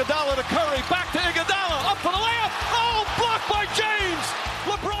icons. Iguodala to Curry, back to Iguodala, up for the layup. Oh, blocked by James.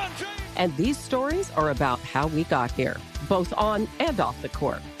 LeBron James. And these stories are about how we got here, both on and off the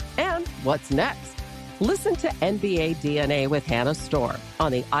court. And what's next? Listen to NBA DNA with Hannah Storm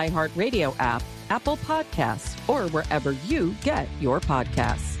on the iHeartRadio app, Apple Podcasts, or wherever you get your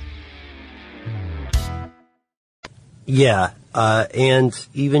podcasts. Yeah, and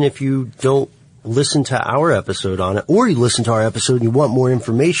even if you don't listen to our episode on it, or you listen to our episode and you want more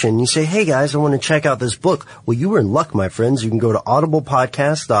information, you say, hey guys, I want to check out this book. Well, you were in luck, my friends. You can go to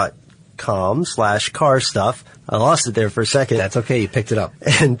audiblepodcast.com/carstuff. I lost it there for a second. That's okay. You picked it up.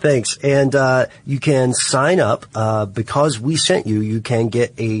 And thanks. And you can sign up because we sent you. You can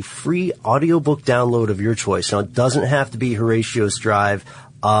get a free audiobook download of your choice. Now, it doesn't have to be Horatio's Drive,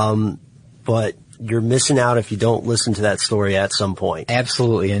 but you're missing out if you don't listen to that story at some point.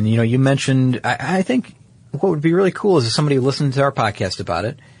 Absolutely. And, you mentioned, I think what would be really cool is if somebody listened to our podcast about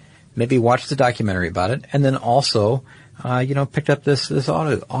it, maybe watched the documentary about it, and then also, picked up this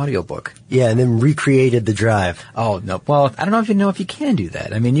audio book. Yeah, and then recreated the drive. Oh, no. Well, I don't know if you can do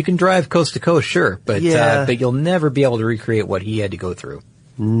that. I mean, you can drive coast to coast, sure, but you'll never be able to recreate what he had to go through.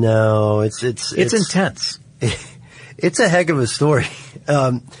 No, it's intense. It's a heck of a story.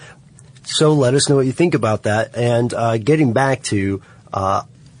 So let us know what you think about that. And getting back to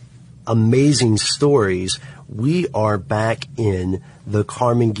amazing stories, we are back in the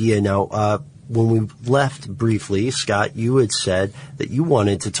Karmann Ghia. Now, when we left briefly, Scott, you had said that you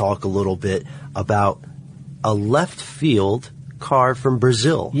wanted to talk a little bit about a left field car from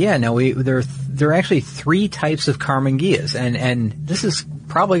Brazil. Yeah, now there are actually 3 types of Karmann Ghias, and this is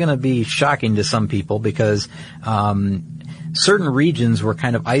probably going to be shocking to some people because certain regions were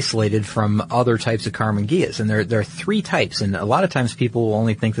kind of isolated from other types of Karmann Ghias, and there are 3 types, and a lot of times people will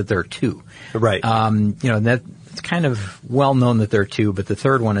only think that there are 2. Right. It's kind of well known that there are 2, but the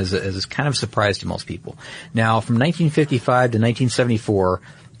third one is kind of a surprise to most people. Now, from 1955 to 1974,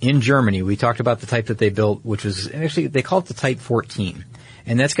 in Germany, we talked about the type that they built, which was actually, they call it the Type 14.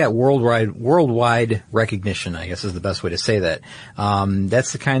 And that's got worldwide recognition, I guess is the best way to say that.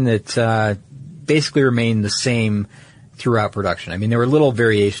 That's the kind that basically remained the same throughout production. I mean, there were little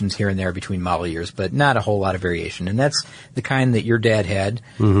variations here and there between model years, but not a whole lot of variation. And that's the kind that your dad had.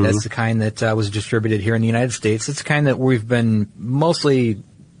 Mm-hmm. That's the kind that was distributed here in the United States. It's the kind that we've been mostly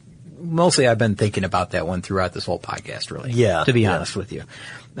I've been thinking about that one throughout this whole podcast, really. Yeah. To be honest with you.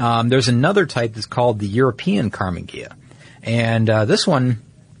 There's another type that's called the European Karmann Ghia. And this one's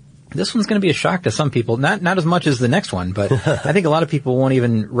going to be a shock to some people. Not as much as the next one, but I think a lot of people won't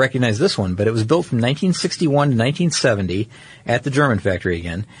even recognize this one. But it was built from 1961 to 1970 at the German factory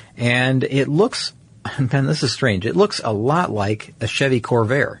again. And it looks, Ben, this is strange. It looks a lot like a Chevy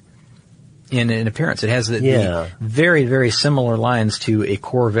Corvair in appearance. It has the very, very similar lines to a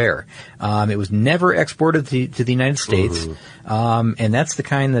Corvair. It was never exported to the United States. And that's the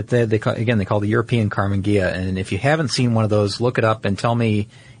kind that they call the European Karmann Ghia. And if you haven't seen one of those, look it up and tell me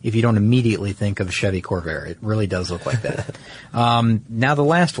if you don't immediately think of a Chevy Corvair. It really does look like that. Now the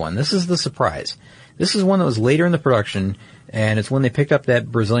last one. This is the surprise. This is one that was later in the production, and it's when they picked up that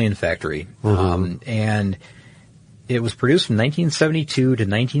Brazilian factory. And it was produced from 1972 to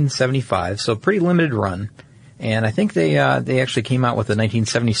 1975, so a pretty limited run. And I think they actually came out with a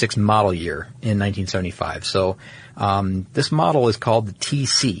 1976 model year in 1975. So this model is called the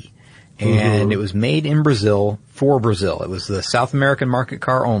TC. And it was made in Brazil for Brazil. It was the South American market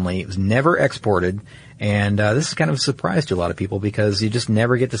car only. It was never exported. And this is kind of a surprise to a lot of people because you just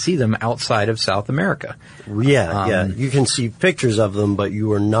never get to see them outside of South America. Yeah. You can see pictures of them, but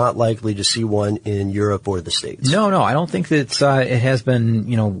you are not likely to see one in Europe or the States. No, I don't think that it has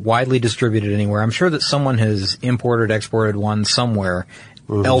been, widely distributed anywhere. I'm sure that someone has imported, exported one somewhere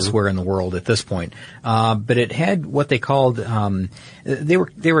elsewhere in the world at this point. But it had what they called, they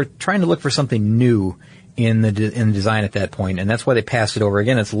were trying to look for something new in the design at that point, and that's why they passed it over.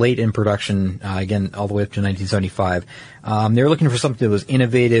 Again, it's late in production, again, all the way up to 1975. They were looking for something that was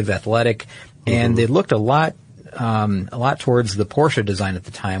innovative, athletic, and they looked a lot towards the Porsche design at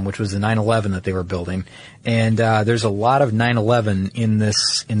the time, which was the 911 that they were building. And there's a lot of 911 in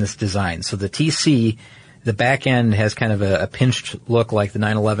this design. So the TC, the back end has kind of a pinched look like the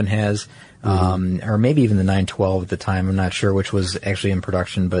 911 has, or maybe even the 912 at the time. I'm not sure which was actually in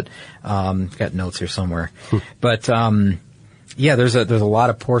production, but got notes here somewhere. But there's a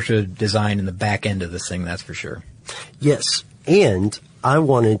lot of Porsche design in the back end of this thing, that's for sure. Yes, and I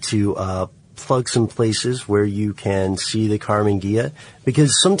wanted to plug some places where you can see the Karmann Ghia,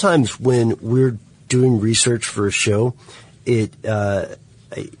 because sometimes when we're doing research for a show,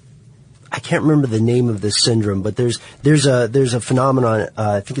 I can't remember the name of this syndrome, but there's a phenomenon,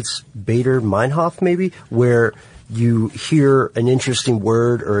 I think it's Bader-Meinhof maybe, where you hear an interesting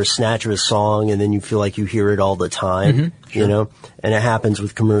word or a snatch of a song and then you feel like you hear it all the time, and it happens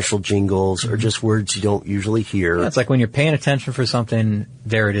with commercial jingles or just words you don't usually hear. Yeah, it's like when you're paying attention for something,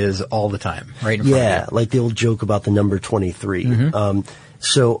 there it is all the time, right in front of you. Like the old joke about the number 23.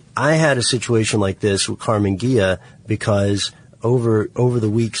 So I had a situation like this with Karmann Ghia because over the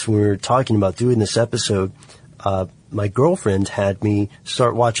weeks when we were talking about doing this episode, my girlfriend had me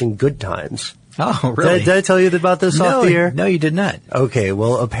start watching Good Times. Oh, really? Did I tell you about this off the air? No, you did not. Okay,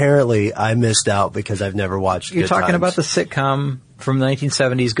 well, apparently I missed out because I've never watched Good Times. You're talking about the sitcom from the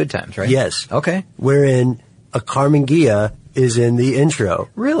 1970s, Good Times, right? Yes. Okay. Wherein a Karmann Ghia is in the intro.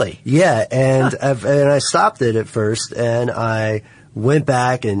 Really? Yeah, and I stopped it at first, and I went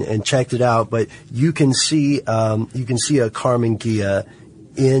back and checked it out, but you can see a Karmann Ghia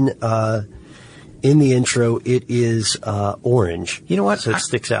in the intro. It is orange. You know what? So it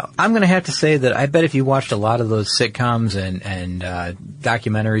sticks out. I'm going to have to say that I bet if you watched a lot of those sitcoms and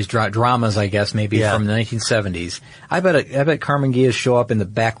documentaries, dramas, I guess, maybe from the 1970s, I bet Karmann Ghias show up in the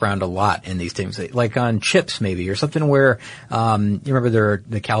background a lot in these things, like on Chips maybe, or something where you remember they're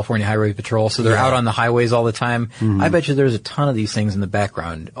the California Highway Patrol, so they're out on the highways all the time. I bet you there's a ton of these things in the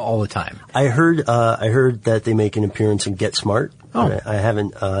background all the time. I heard that they make an appearance in Get Smart. Oh. I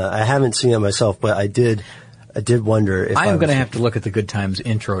haven't seen it myself, but I did wonder if I'm going to have to look at the Good Times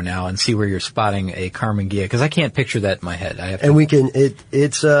intro now and see where you're spotting a Karmann Ghia, because I can't picture that in my head.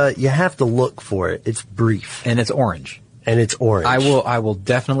 You have to look for it. It's brief. And it's orange. I will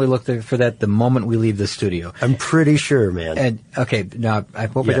definitely look for that the moment we leave the studio. I'm pretty sure, man. And okay, now I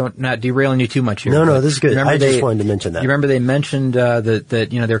hope I don't not derailing you too much here. No, this is good. I just wanted to mention that. You remember they mentioned that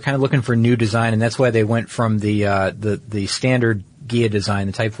they're kind of looking for new design, and that's why they went from the standard Ghia design,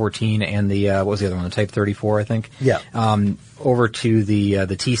 the Type 14, and the what was the other one, the Type 34, I think. Yeah. Over to the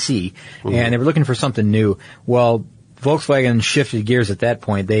TC, and they were looking for something new. Well, Volkswagen shifted gears at that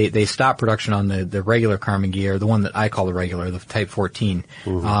point. They stopped production on the regular Karmann gear, the one that I call the regular, the Type 14.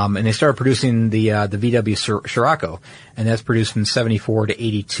 And they started producing the VW Scirocco, and that's produced from 74 to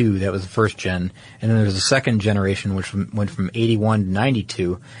 82. That was the first gen. And then there's a second generation which went from 81 to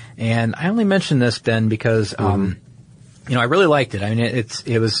 92. And I only mention this, Ben, because I really liked it. I mean,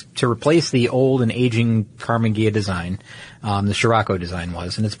 it was to replace the old and aging Karmann Ghia design, the Scirocco design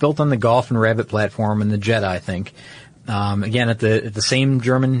was, and it's built on the Golf and Rabbit platform and the Jetta, I think. Again, at the same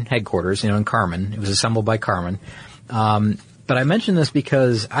German headquarters, in Karmann. It was assembled by Karmann. But I mention this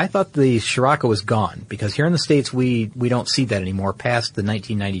because I thought the Scirocco was gone, because here in the States we don't see that anymore past the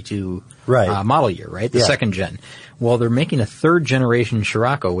 1992 model year, right? The second gen. Well, they're making a third generation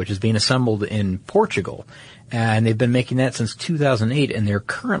Scirocco, which is being assembled in Portugal. And they've been making that since 2008, and they're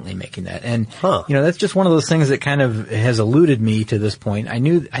currently making that. And, that's just one of those things that kind of has eluded me to this point. I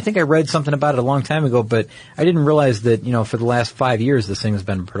think I read something about it a long time ago, but I didn't realize that, for the last 5 years this thing has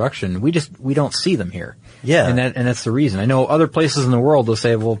been in production. We don't see them here. Yeah. And that's the reason. I know other places in the world will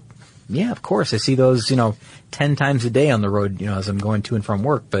say, well, yeah, of course, I see those, 10 times a day on the road, as I'm going to and from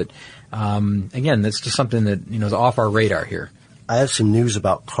work. But, again, that's just something that, is off our radar here. I have some news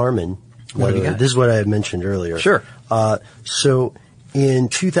about Karmann. This is what I had mentioned earlier. Sure. So in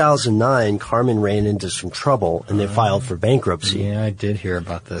 2009, Karmann ran into some trouble and they filed for bankruptcy. Yeah, I did hear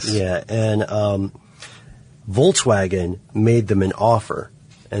about this. Yeah, and Volkswagen made them an offer,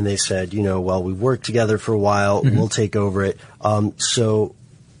 and they said, well, we've worked together for a while, we'll take over it. So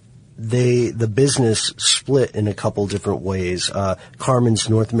the business split in a couple different ways. Karmann's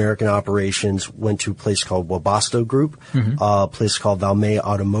North American operations went to a place called Webasto Group, a place called Valmet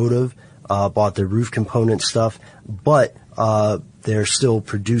Automotive. Bought their roof component stuff, but they're still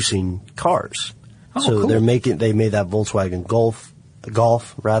producing cars. So cool. They made that Volkswagen Golf.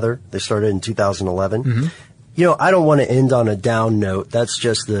 They started in 2011. I don't want to end on a down note. That's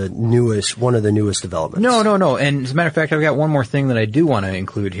just one of the newest developments. No. And as a matter of fact, I've got one more thing that I do want to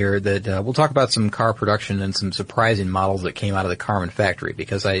include here, that we'll talk about some car production and some surprising models that came out of the Karmann factory,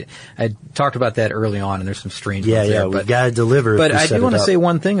 because I talked about that early on, and there's some strange ones there. We've got to deliver. But I do want to say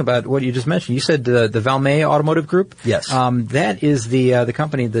one thing about what you just mentioned. You said the Valmet Automotive Group? Yes. That is the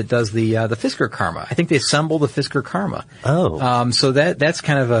company that does the Fisker Karma. I think they assemble the Fisker Karma. Oh. So that's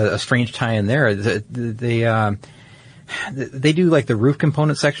kind of a strange tie-in there. They do like the roof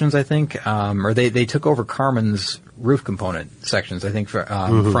component sections, I think, or they took over Karmann's roof component sections, I think,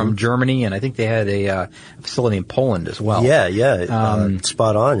 from Germany, and I think they had a facility in Poland as well. Yeah,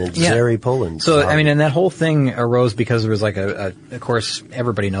 spot on. It's Zary, Poland. So, I mean, and that whole thing arose because there was like of course,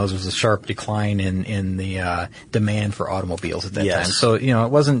 everybody knows there was a sharp decline in the demand for automobiles at that time. So, it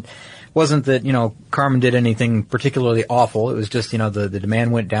wasn't that, Karmann did anything particularly awful. It was just, the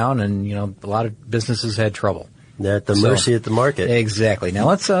demand went down, and, a lot of businesses had trouble. They're at the mercy of the market. Exactly. Now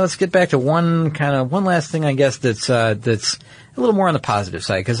let's get back to one last thing, I guess, that's a little more on the positive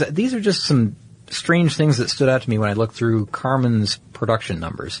side, because these are just some strange things that stood out to me when I looked through Karmann's production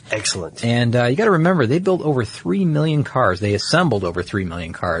numbers. Excellent. And you got to remember, they built over 3 million cars. They assembled over 3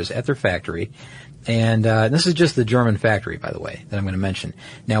 million cars at their factory. And this is just the German factory, by the way, that I'm going to mention.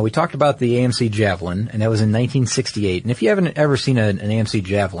 Now, we talked about the AMC Javelin, and that was in 1968. And if you haven't ever seen an AMC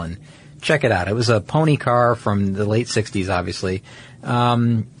Javelin, check it out. It was a pony car from the late 60s, obviously.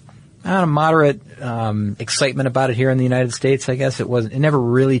 A moderate excitement about it here in the United States, I guess. It never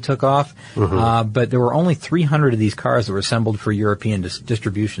really took off. But there were only 300 of these cars that were assembled for European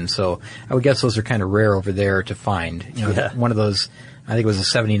distribution. So I would guess those are kind of rare over there to find. One of those, I think it was a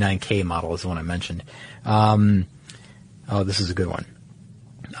 79K model is the one I mentioned. This is a good one.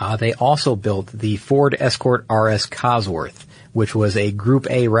 They also built the Ford Escort RS Cosworth, which was a Group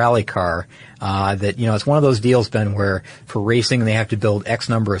A rally car, that, it's one of those deals, Ben, where for racing they have to build X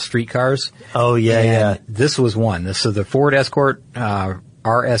number of street cars. Oh, yeah. This was one. This is the Ford Escort,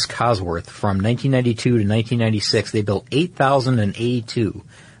 RS Cosworth from 1992 to 1996. They built 8,082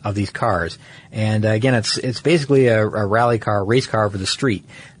 of these cars. And again, it's basically a rally car, race car for the street.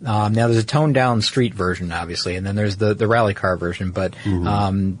 Now there's a toned down street version, obviously, and then there's the rally car version, but,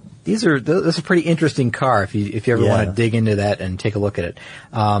 this is a pretty interesting car if you ever want to dig into that and take a look at it.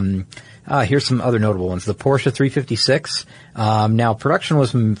 Here's some other notable ones. The Porsche 356. Now production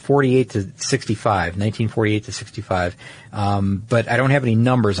was from 1948 to 65. But I don't have any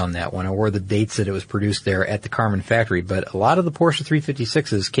numbers on that one or the dates that it was produced there at the Karmann factory. But a lot of the Porsche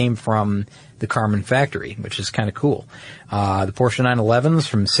 356s came from the Karmann factory, which is kind of cool. The Porsche 911s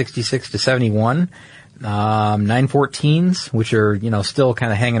from 66 to 71. 914s, which are, still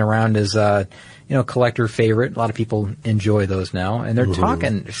kind of hanging around as, collector favorite. A lot of people enjoy those now. And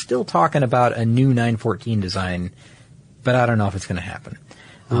they're still talking about a new 914 design but I don't know if it's going to happen.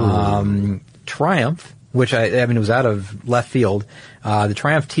 Triumph, which I mean, it was out of left field. The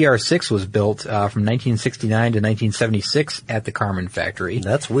Triumph TR6 was built from 1969 to 1976 at the Karmann factory.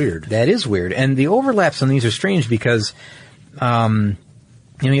 That's weird. That is weird. And the overlaps on these are strange because,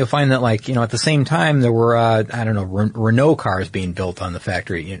 you'll find that, like, at the same time there were, Renault cars being built on the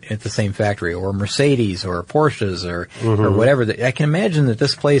factory, at the same factory, or Mercedes, or Porsches, or whatever. I can imagine that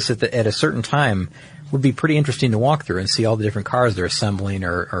this place at a certain time would be pretty interesting to walk through and see all the different cars they're assembling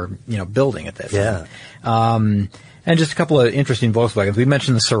or building at that time. Yeah. And just a couple of interesting Volkswagens. We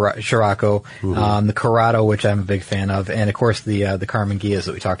mentioned the Scirocco, the Corrado, which I'm a big fan of, and of course the Karmann Ghias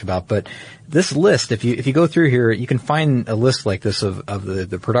that we talked about. But this list, if you go through here, you can find a list like this of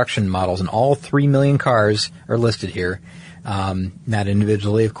the production models, and all 3 million cars are listed here. Not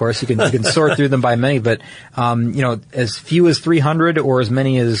individually, of course. You can sort through them by many, but, as few as 300 or as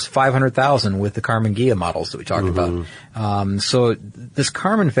many as 500,000 with the Karmann Ghia models that we talked about. So this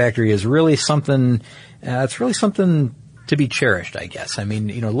Karmann factory is really something, it's really something to be cherished, I guess. I mean,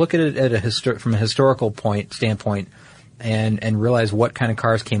 look at it from a historical standpoint and realize what kind of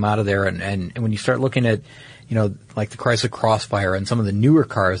cars came out of there. And when you start looking at, like the Chrysler Crossfire and some of the newer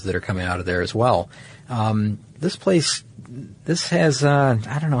cars that are coming out of there as well, this has,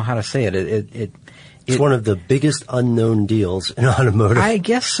 I don't know how to say it. It's one of the biggest unknown deals in automotive. I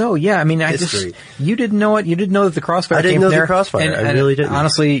guess so, yeah. I mean, you didn't know it. You didn't know that the Crossfire came from there. I didn't know the Crossfire. I really didn't.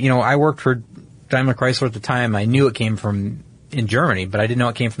 Honestly, I worked for Daimler Chrysler at the time. I knew it came in Germany, but I didn't know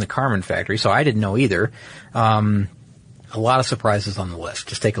it came from the Karmann factory, so I didn't know either. A lot of surprises on the list.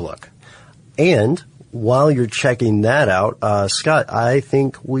 Just take a look. And while you're checking that out, Scott, I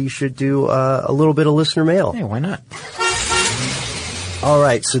think we should do a little bit of listener mail. Yeah, why not? All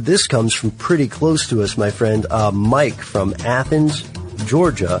right, so this comes from pretty close to us, my friend. Mike from Athens,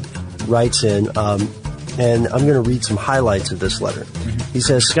 Georgia, writes in, and I'm going to read some highlights of this letter. He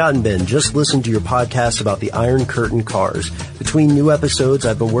says, Scott and Ben, just listened to your podcast about the Iron Curtain cars. Between new episodes,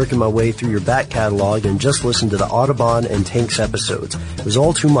 I've been working my way through your back catalog and just listened to the Autobahn and Tanks episodes. It was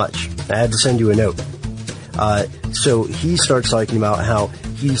all too much. I had to send you a note. So he starts talking about how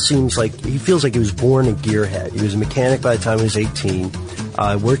he feels like he was born a gearhead. He was a mechanic by the time he was 18.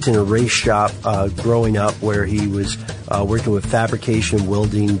 Worked in a race shop growing up where he was working with fabrication,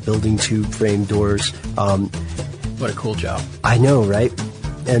 welding, building tube frame doors. What a cool job. I know, right?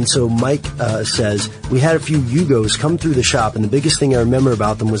 And so Mike says, we had a few Yugos come through the shop, and the biggest thing I remember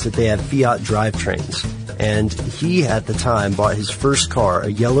about them was that they had Fiat drivetrains. And he, at the time, bought his first car, a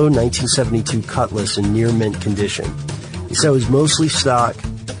yellow 1972 Cutlass in near mint condition. He said it was mostly stock,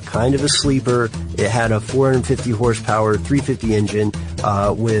 kind of a sleeper. It had a 450 horsepower, 350 engine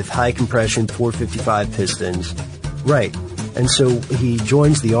with high compression, 455 pistons. Right. And so he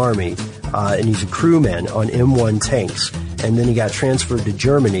joins the Army, and he's a crewman on M1 tanks. And then he got transferred to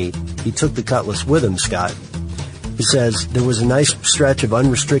Germany. He took the Cutlass with him, Scott. He says, there was a nice stretch of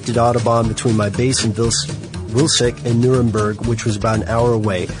unrestricted Autobahn between my base in Wilsik and Nuremberg, which was about an hour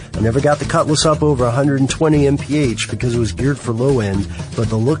away. I never got the Cutlass up over 120 mph because it was geared for low end, but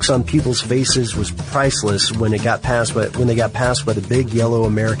the looks on people's faces was priceless when they got passed by the big yellow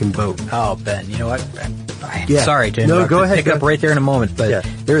American boat. Oh, Ben, you know what? Sorry to interrupt. No, go ahead. Pick up right there in a moment, but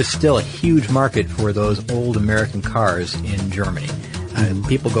there is still a huge market for those old American cars in Germany.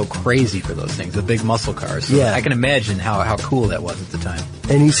 People go crazy for those things, the big muscle cars. So I can imagine how cool that was at the time.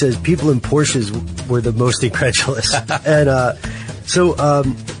 And he says people in Porsches were the most incredulous. And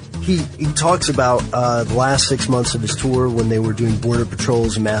he talks about the last 6 months of his tour when they were doing border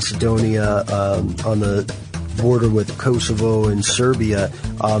patrols in Macedonia, on the border with Kosovo and Serbia,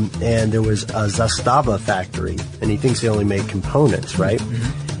 and there was a Zastava factory, and he thinks they only make components, right?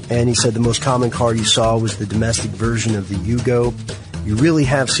 Mm-hmm. And he said the most common car you saw was the domestic version of the Yugo. You really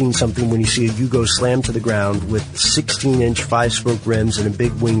have seen something when you see a Yugo slam to the ground with 16-inch 5-spoke rims and a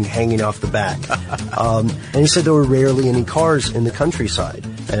big wing hanging off the back. And he said there were rarely any cars in the countryside.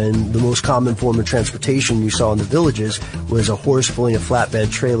 And the most common form of transportation you saw in the villages was a horse pulling a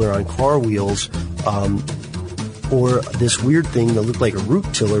flatbed trailer on car wheels, or this weird thing that looked like a root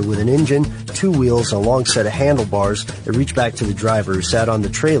tiller with an engine, 2 wheels, and a long set of handlebars that reached back to the driver who sat on the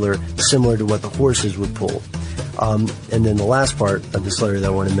trailer, similar to what the horses would pull. And then the last part of this letter that I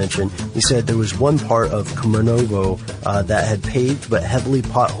want to mention, he said there was one part of Kumanovo that had paved but heavily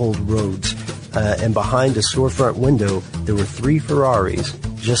potholed roads, and behind a storefront window there were 3 Ferraris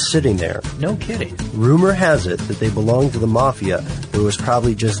just sitting there. No kidding. Rumor has it that they belonged to the mafia, but it was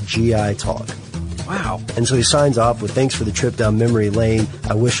probably just GI talk. Wow. And so he signs off with, thanks for the trip down memory lane.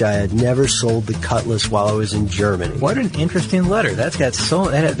 I wish I had never sold the Cutlass while I was in Germany. What an interesting letter. That's got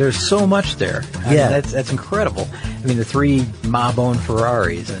there's so much there. I mean, that's incredible. I mean, the 3 Ma-Bone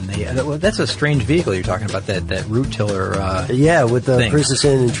Ferraris, and that's a strange vehicle you're talking about, that root tiller. With the Princess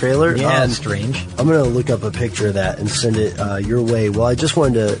Inn and trailer. Yeah, strange. I'm going to look up a picture of that and send it your way. Well, I just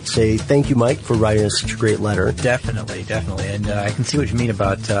wanted to say thank you, Mike, for writing us such a great letter. Definitely. And I can see what you mean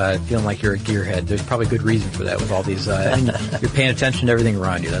about feeling like you're a gearhead. There's probably good reason for that with all these. You're paying attention to everything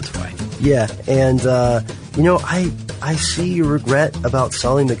around you. That's why. Yeah, and I see your regret about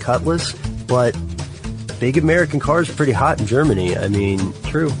selling the Cutlass, but big American cars are pretty hot in Germany. I mean,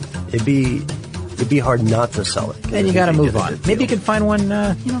 true. It'd be hard not to sell it. And you got to move on. Maybe you can find one.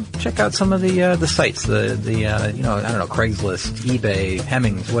 Check out some of the sites. I don't know, Craigslist, eBay,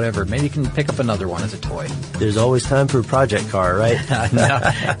 Hemmings, whatever. Maybe you can pick up another one as a toy. There's always time for a project car, right?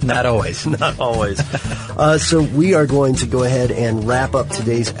 Not always. Not always. So we are going to go ahead and wrap up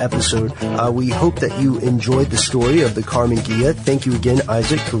today's episode. We hope that you enjoyed the story of the Karmann Ghia. Thank you again,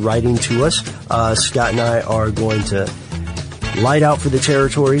 Isaac, for writing to us. Scott and I are going to light out for the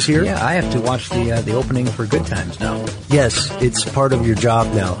territories here. Yeah, I have to watch the opening for Good Times now. Yes, it's part of your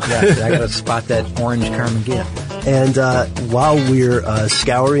job now. Yeah, I got to spot that orange Karmann Ghia. And while we're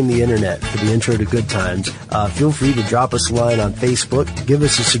scouring the internet for the intro to Good Times, feel free to drop us a line on Facebook, give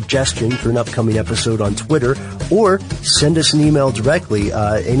us a suggestion for an upcoming episode on Twitter, or send us an email directly.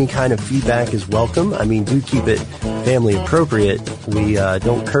 Any kind of feedback is welcome. I mean, do keep it family appropriate. We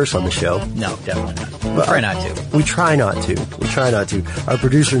don't curse on the show. No, definitely not. We try not to. We try not to. Our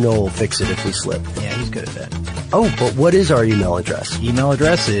producer Noel will fix it if we slip. Yeah, he's good at that. Oh, but what is our email address? Email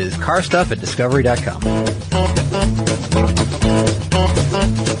address is carstuff@discovery.com.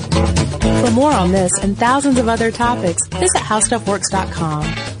 For more on this and thousands of other topics, visit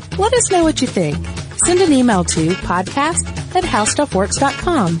howstuffworks.com. Let us know what you think. Send an email to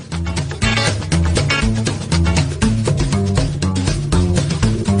podcast@howstuffworks.com.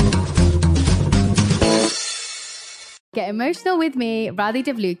 Get emotional with me, Radhi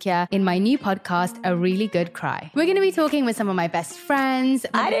Devlukia, in my new podcast, A Really Good Cry. We're going to be talking with some of my best friends.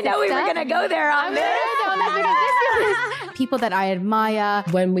 I didn't know we were going to go there on this. People that I admire.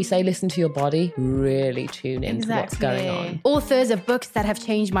 When we say listen to your body, really tune into what's going on. Authors of books that have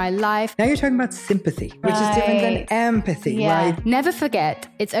changed my life. Now you're talking about sympathy, which is different than empathy, right? Never forget,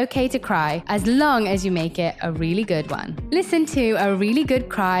 it's okay to cry as long as you make it a really good one. Listen to A Really Good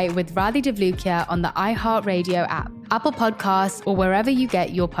Cry with Radhi Devlukia on the iHeartRadio app, Apple Podcasts, or wherever you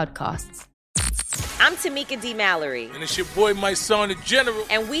get your podcasts. I'm Tamika D. Mallory. And it's your boy, my son, the General.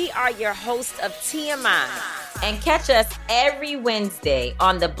 And we are your hosts of TMI. And catch us every Wednesday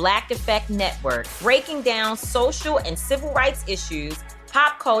on the Black Effect Network, breaking down social and civil rights issues,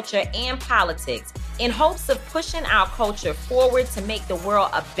 pop culture, and politics in hopes of pushing our culture forward to make the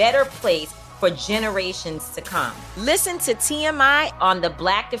world a better place for generations to come. Listen to TMI on the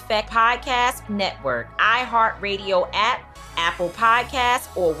Black Effect Podcast Network, iHeartRadio app, Apple Podcasts,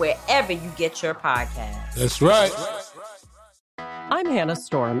 or wherever you get your podcasts. That's right. I'm Hannah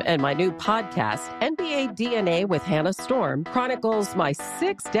Storm, and my new podcast, NBA DNA with Hannah Storm, chronicles my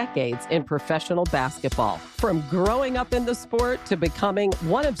 6 decades in professional basketball. From growing up in the sport to becoming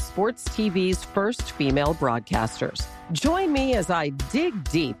one of sports TV's first female broadcasters. Join me as I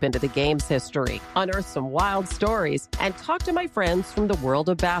dig deep into the game's history, unearth some wild stories, and talk to my friends from the world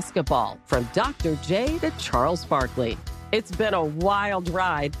of basketball, from Dr. J to Charles Barkley. It's been a wild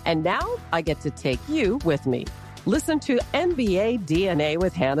ride, and now I get to take you with me. Listen to NBA DNA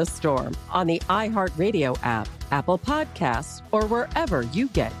with Hannah Storm on the iHeartRadio app, Apple Podcasts, or wherever you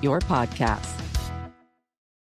get your podcasts.